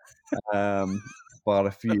sweepers. Um, bought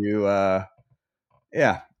a few.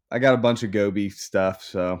 Yeah, I got a bunch of Gobi stuff.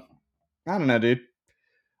 So I don't know, dude.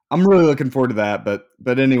 I'm really looking forward to that.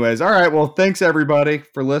 But anyways, all right. Well, thanks everybody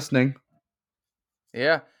for listening.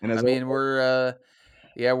 Yeah, And I mean we're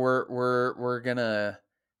gonna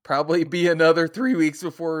probably be another 3 weeks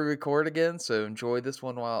before we record again. So enjoy this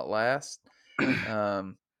one while it lasts.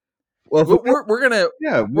 well, We're gonna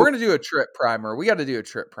yeah, we're gonna do a trip primer. We got to do a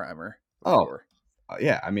trip primer before.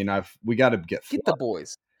 Yeah. I mean, we got to get the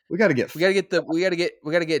boys. We got to get. We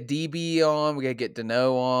gotta get DB on. We gotta get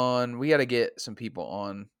Dano on. We gotta get some people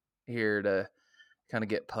on here to kind of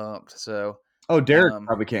get pumped. So Derek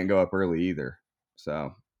probably can't go up early either.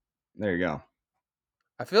 So there you go.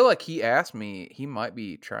 I feel like he asked me. He might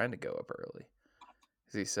be trying to go up early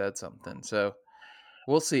because he said something. So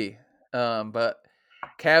we'll see. But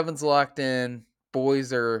cabin's locked in.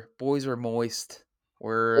 Boys are moist.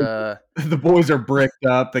 We're the boys are bricked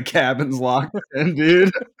up. The cabin's locked in,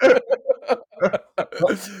 dude.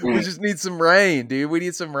 We just need some rain, dude. We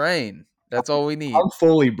need some rain. That's all we need. I'm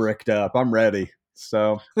fully bricked up. I'm ready.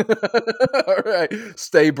 So all right,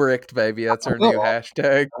 stay bricked, baby. That's our new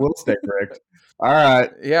hashtag. We'll stay bricked. All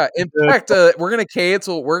right. Yeah. In fact, we're gonna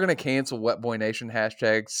cancel Wet Boy Nation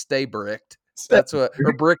hashtag stay bricked. That's what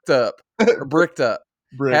or bricked up or bricked up.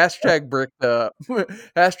 Hashtag bricked up.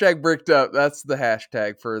 Hashtag bricked up. That's the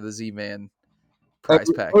hashtag for the Z-Man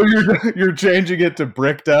prize package. You're changing it to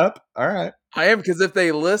bricked up? All right. I am, because if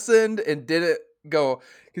they listened and didn't go,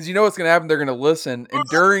 because you know what's going to happen, they're going to listen, and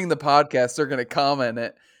during the podcast, they're going to comment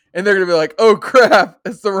it, and they're going to be like, oh, crap,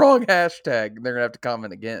 it's the wrong hashtag, and they're going to have to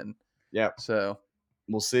comment again. Yeah. So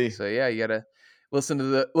we'll see. So, yeah, you got to listen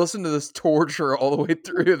to this torture all the way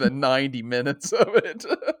through the 90 minutes of it.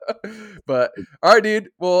 But, all right, dude.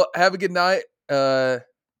 Well, have a good night.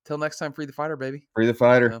 Till next time, Free the Fighter, baby. Free the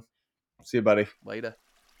Fighter. See you, buddy. Later.